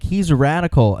he's a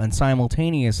radical, and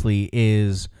simultaneously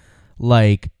is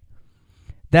like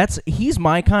he's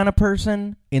my kind of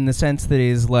person in the sense that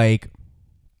is like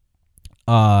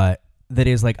I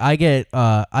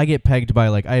get pegged by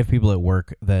like I have people at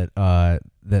work that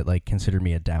like consider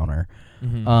me a downer.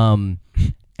 Mm-hmm.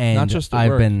 And not just at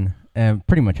I've work. been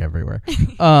pretty much everywhere.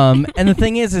 And the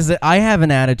thing is that I have an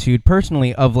attitude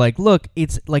personally of like, look,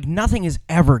 it's like nothing is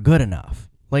ever good enough.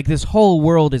 Like this whole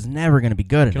world is never going to be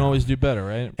good enough. You can always do better,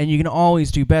 right? And you can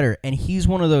always do better. And he's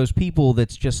one of those people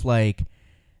that's just like,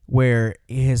 where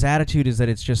his attitude is that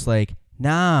it's just like,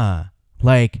 nah,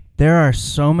 like there are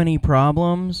so many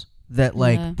problems that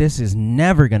like this is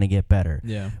never going to get better.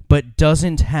 Yeah. But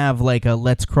doesn't have like a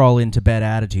let's crawl into bed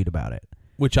attitude about it.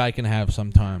 Which I can have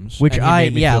sometimes. Which and he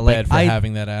made me feel bad for I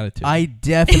having that attitude. I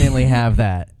definitely have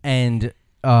that. And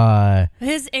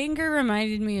his anger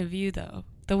reminded me of you, though.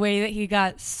 The way that he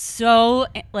got so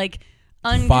like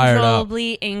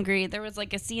uncontrollably angry. There was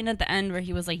like a scene at the end where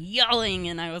he was like yelling,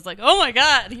 and I was like, "Oh my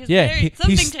god,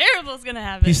 something terrible is gonna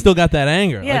happen." He's still got that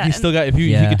anger. Yeah, like he's still got. If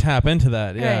you could tap into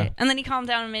that, yeah. Right. And then he calmed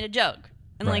down and made a joke,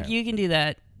 and like you can do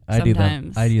that. I do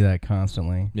that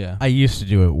constantly. Yeah. I used to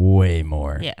do it way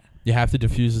more. Yeah. You have to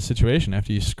diffuse the situation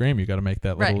after you scream. You got to make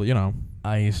that little, you know.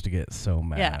 I used to get so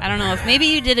mad. Yeah, I don't know if maybe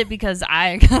you did it because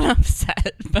I got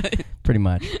upset, but pretty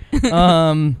much.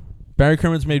 Barry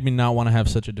Crimmins made me not want to have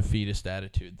such a defeatist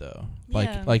attitude, though.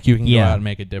 Yeah. Like you can go out and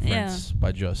make a difference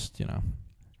by just,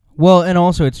 Well, and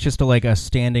also it's just a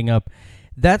standing up.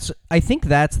 I think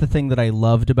that's the thing that I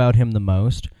loved about him the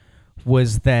most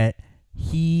was that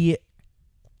he,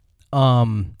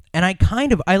 and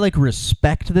I like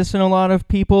respect this in a lot of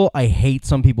people. I hate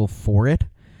some people for it,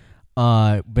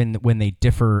 when they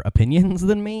differ opinions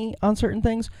than me on certain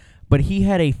things. But he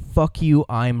had a "fuck you,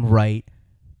 I'm right"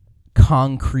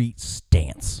 concrete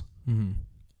stance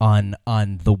on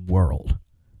the world,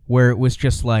 where it was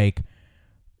just like,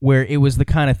 where it was the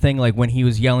kind of thing like when he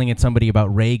was yelling at somebody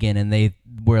about Reagan and they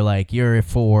were like, "You're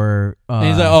for," and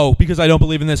he's like, "Oh, because I don't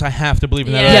believe in this, I have to believe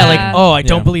in that." Yeah, like, "Oh, I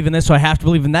don't believe in this, so I have to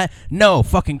believe in that." No,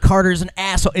 fucking Carter's an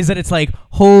asshole. Is that it's like,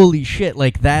 holy shit,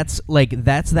 like that's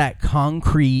that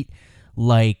concrete,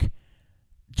 like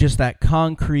just that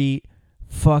concrete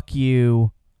fuck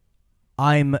you.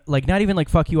 I'm like not even like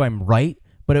fuck you, I'm right,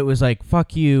 but it was like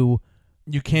fuck you.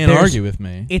 You can't argue with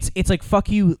me. It's like fuck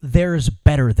you. There's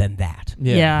better than that.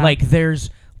 Yeah. Like there's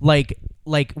like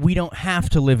we don't have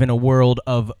to live in a world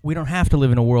of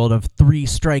 3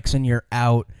 strikes and you're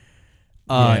out.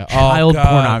 Child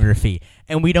pornography,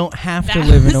 and we don't have to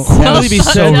live in a. That would be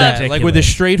so ridiculous. like with a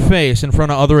straight face in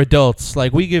front of other adults.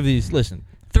 Like we give these. Listen,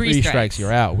 3 strikes,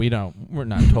 you're out. We're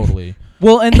not totally.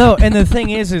 Well, and the thing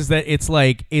is that it's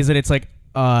like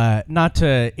not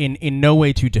to in no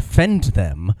way to defend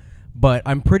them, but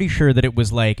I'm pretty sure that it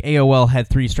was like AOL had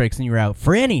 3 strikes and you're out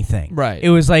for anything. Right.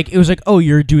 It was like oh,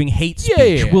 you're doing hate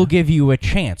speech. Yeah. We'll give you a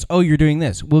chance. Oh, you're doing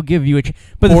this. We'll give you a chance.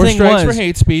 But 4 the thing strikes was, for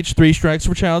hate speech, 3 strikes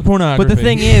for child pornography. But the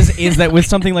thing is that with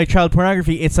something like child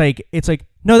pornography, it's like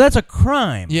no, that's a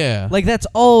crime. Yeah. Like that's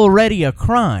already a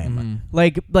crime.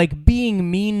 Like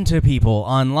being mean to people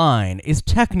online is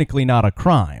technically not a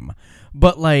crime.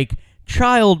 But like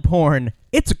child porn,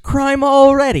 it's a crime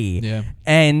already. Yeah.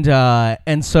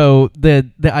 And so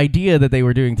the idea that they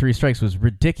were doing 3 strikes was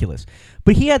ridiculous.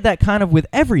 But he had that kind of with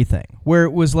everything, where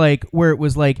it was like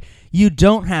you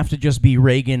don't have to just be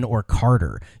Reagan or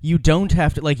Carter. You don't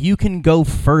have to, like, you can go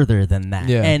further than that.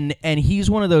 Yeah. And he's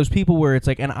one of those people where it's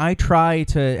like, and I try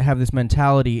to have this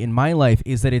mentality in my life,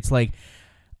 is that it's like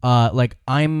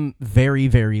I'm very,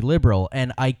 very liberal,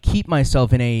 and I keep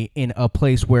myself in a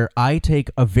place where I take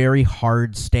a very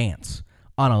hard stance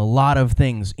on a lot of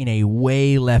things in a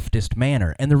way leftist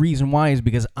manner. And the reason why is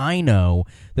because I know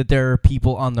that there are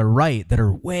people on the right that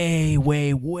are way,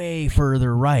 way, way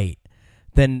further right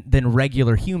than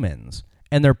regular humans,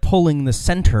 and they're pulling the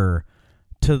center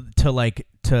to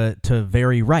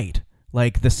very right.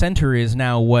 Like the center is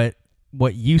now what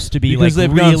what used to be because like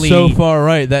they've really gone so far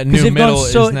right that new they've middle gone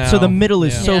so, is now. so the middle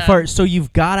is yeah. so Yeah. far. So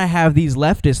you've got to have these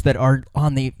leftists that are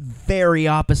on the very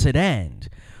opposite end,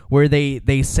 where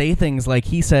they say things like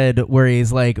he said, where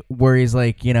he's like,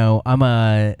 you know, I'm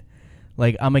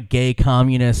a gay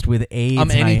communist with AIDS.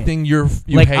 I'm and anything you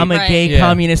like hate. I'm a Right. gay Yeah.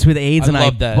 communist with AIDS I and I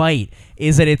love that. bite.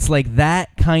 Is that it's like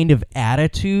that kind of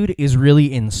attitude is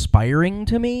really inspiring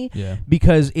to me. Yeah.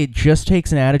 Because it just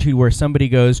takes an attitude where somebody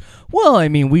goes, well, I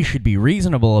mean, we should be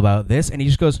reasonable about this, and he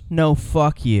just goes, no,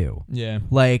 fuck you. Yeah.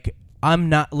 Like I'm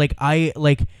not like I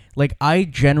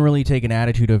generally take an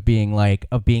attitude of being like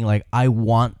I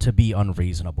want to be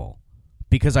unreasonable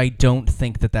because I don't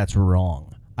think that that's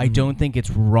wrong. I don't think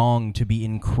it's wrong to be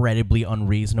incredibly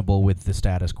unreasonable with the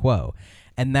status quo.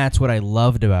 And that's what I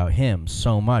loved about him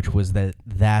so much, was that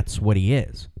that's what he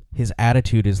is. His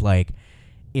attitude is like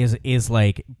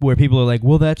where people are like,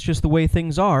 well, that's just the way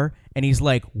things are, and he's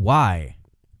like, why?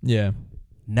 Yeah.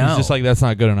 No, It's just like that's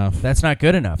not good enough. that's not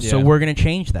good enough. So Yeah. we're gonna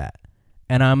change that,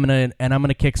 and I'm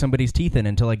gonna kick somebody's teeth in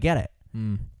until I get it.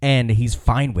 And he's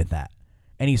fine with that,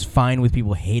 and he's fine with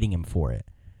people hating him for it,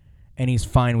 and he's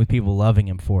fine with people loving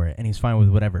him for it, and he's fine with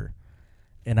whatever.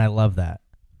 And I love that.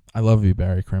 I love you,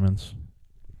 Barry Crimmins.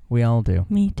 We all do.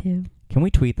 Me too. Can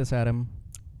we tweet this at him?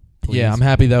 Please? Yeah, I'm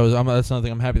happy that's another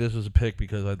thing. I'm happy this was a pick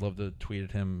because I'd love to tweet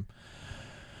at him.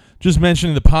 Just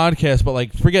mentioning the podcast, but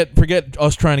like forget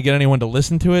us trying to get anyone to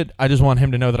listen to it. I just want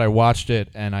him to know that I watched it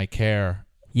and I care.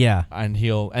 Yeah. And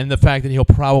the fact that he'll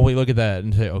probably look at that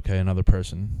and say, okay, another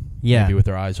person. Yeah. Maybe with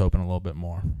their eyes open a little bit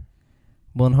more.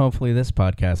 Well, and hopefully this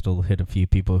podcast will hit a few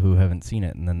people who haven't seen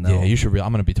it, and then they'll... Yeah, you should.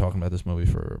 I'm going to be talking about this movie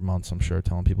for months, I'm sure,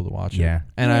 telling people to watch it. Yeah.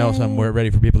 And I also am ready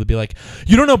for people to be like,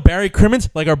 you don't know Barry Crimmins?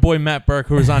 Like our boy Matt Burke,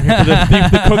 who was on here for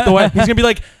the Cook the Way. He's going to be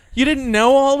like, you didn't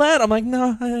know all that? I'm like,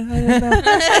 no, I didn't know.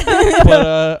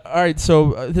 But, all right,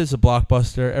 so this is a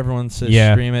blockbuster. Everyone says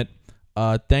stream it.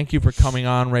 Thank you for coming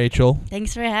on, Rachel.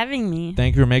 Thanks for having me.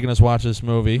 Thank you for making us watch this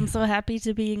movie. I'm so happy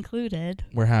to be included.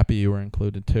 We're happy you were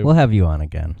included, too. We'll have you on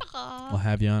again. We'll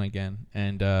have you on again.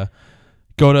 And go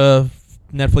to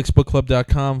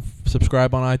NetflixBookClub.com,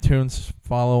 subscribe on iTunes,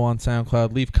 follow on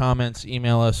SoundCloud, leave comments,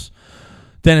 email us.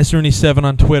 Dennis Rooney7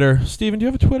 on Twitter. Steven, do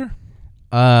you have a Twitter?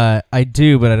 I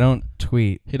do, but I don't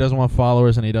tweet. He doesn't want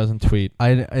followers and he doesn't tweet.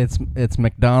 It's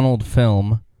McDonald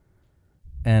Film,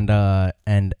 and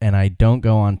I don't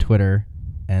go on Twitter,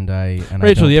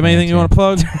 Rachel, do you have anything you want to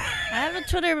plug? I have a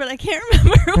Twitter, but I can't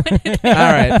remember what it is. All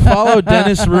right, follow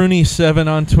Dennis Rooney7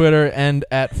 on Twitter and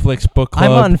at Flix Book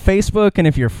Club. I'm on Facebook, and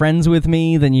if you're friends with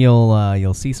me, then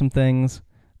you'll see some things.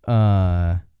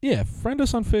 Yeah, friend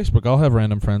us on Facebook. I'll have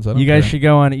random friends. I don't You guys care. should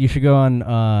go on. You should go on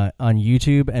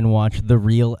YouTube and watch The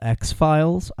Real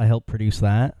X-Files. I helped produce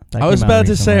that. I was about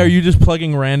to say, are you just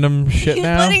plugging random shit He's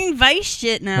now? putting Vice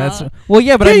shit now. Well,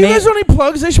 yeah, but Yeah, I you made. guys don't need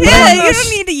plugs. They should put yeah, on you this.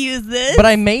 don't need to use this. But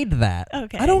I made that.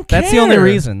 Okay. I don't care. That's the only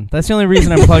reason. That's the only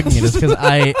reason I'm plugging it. Is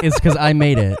because I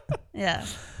made it. Yeah.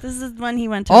 This is when he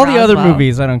went to All the other Roswell.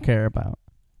 movies I don't care about.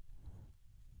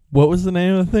 What was the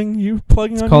name of the thing you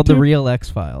plugging It's on called YouTube? The Real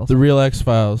X-Files. The Real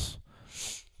X-Files.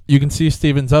 You can see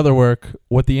Steven's other work,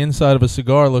 what the inside of a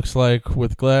cigar looks like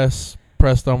with glass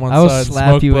pressed on one I will side, slap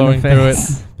smoke you in blowing the through it.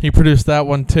 face. He produced that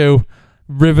one too.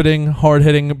 Riveting,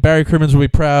 hard-hitting. Barry Crimmins will be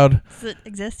proud. Does it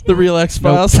exist yet? The Real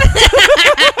X-Files.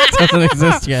 Doesn't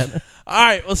exist yet. All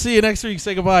right, we'll see you next week.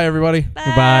 Say goodbye, everybody. Bye.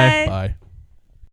 Goodbye. Bye.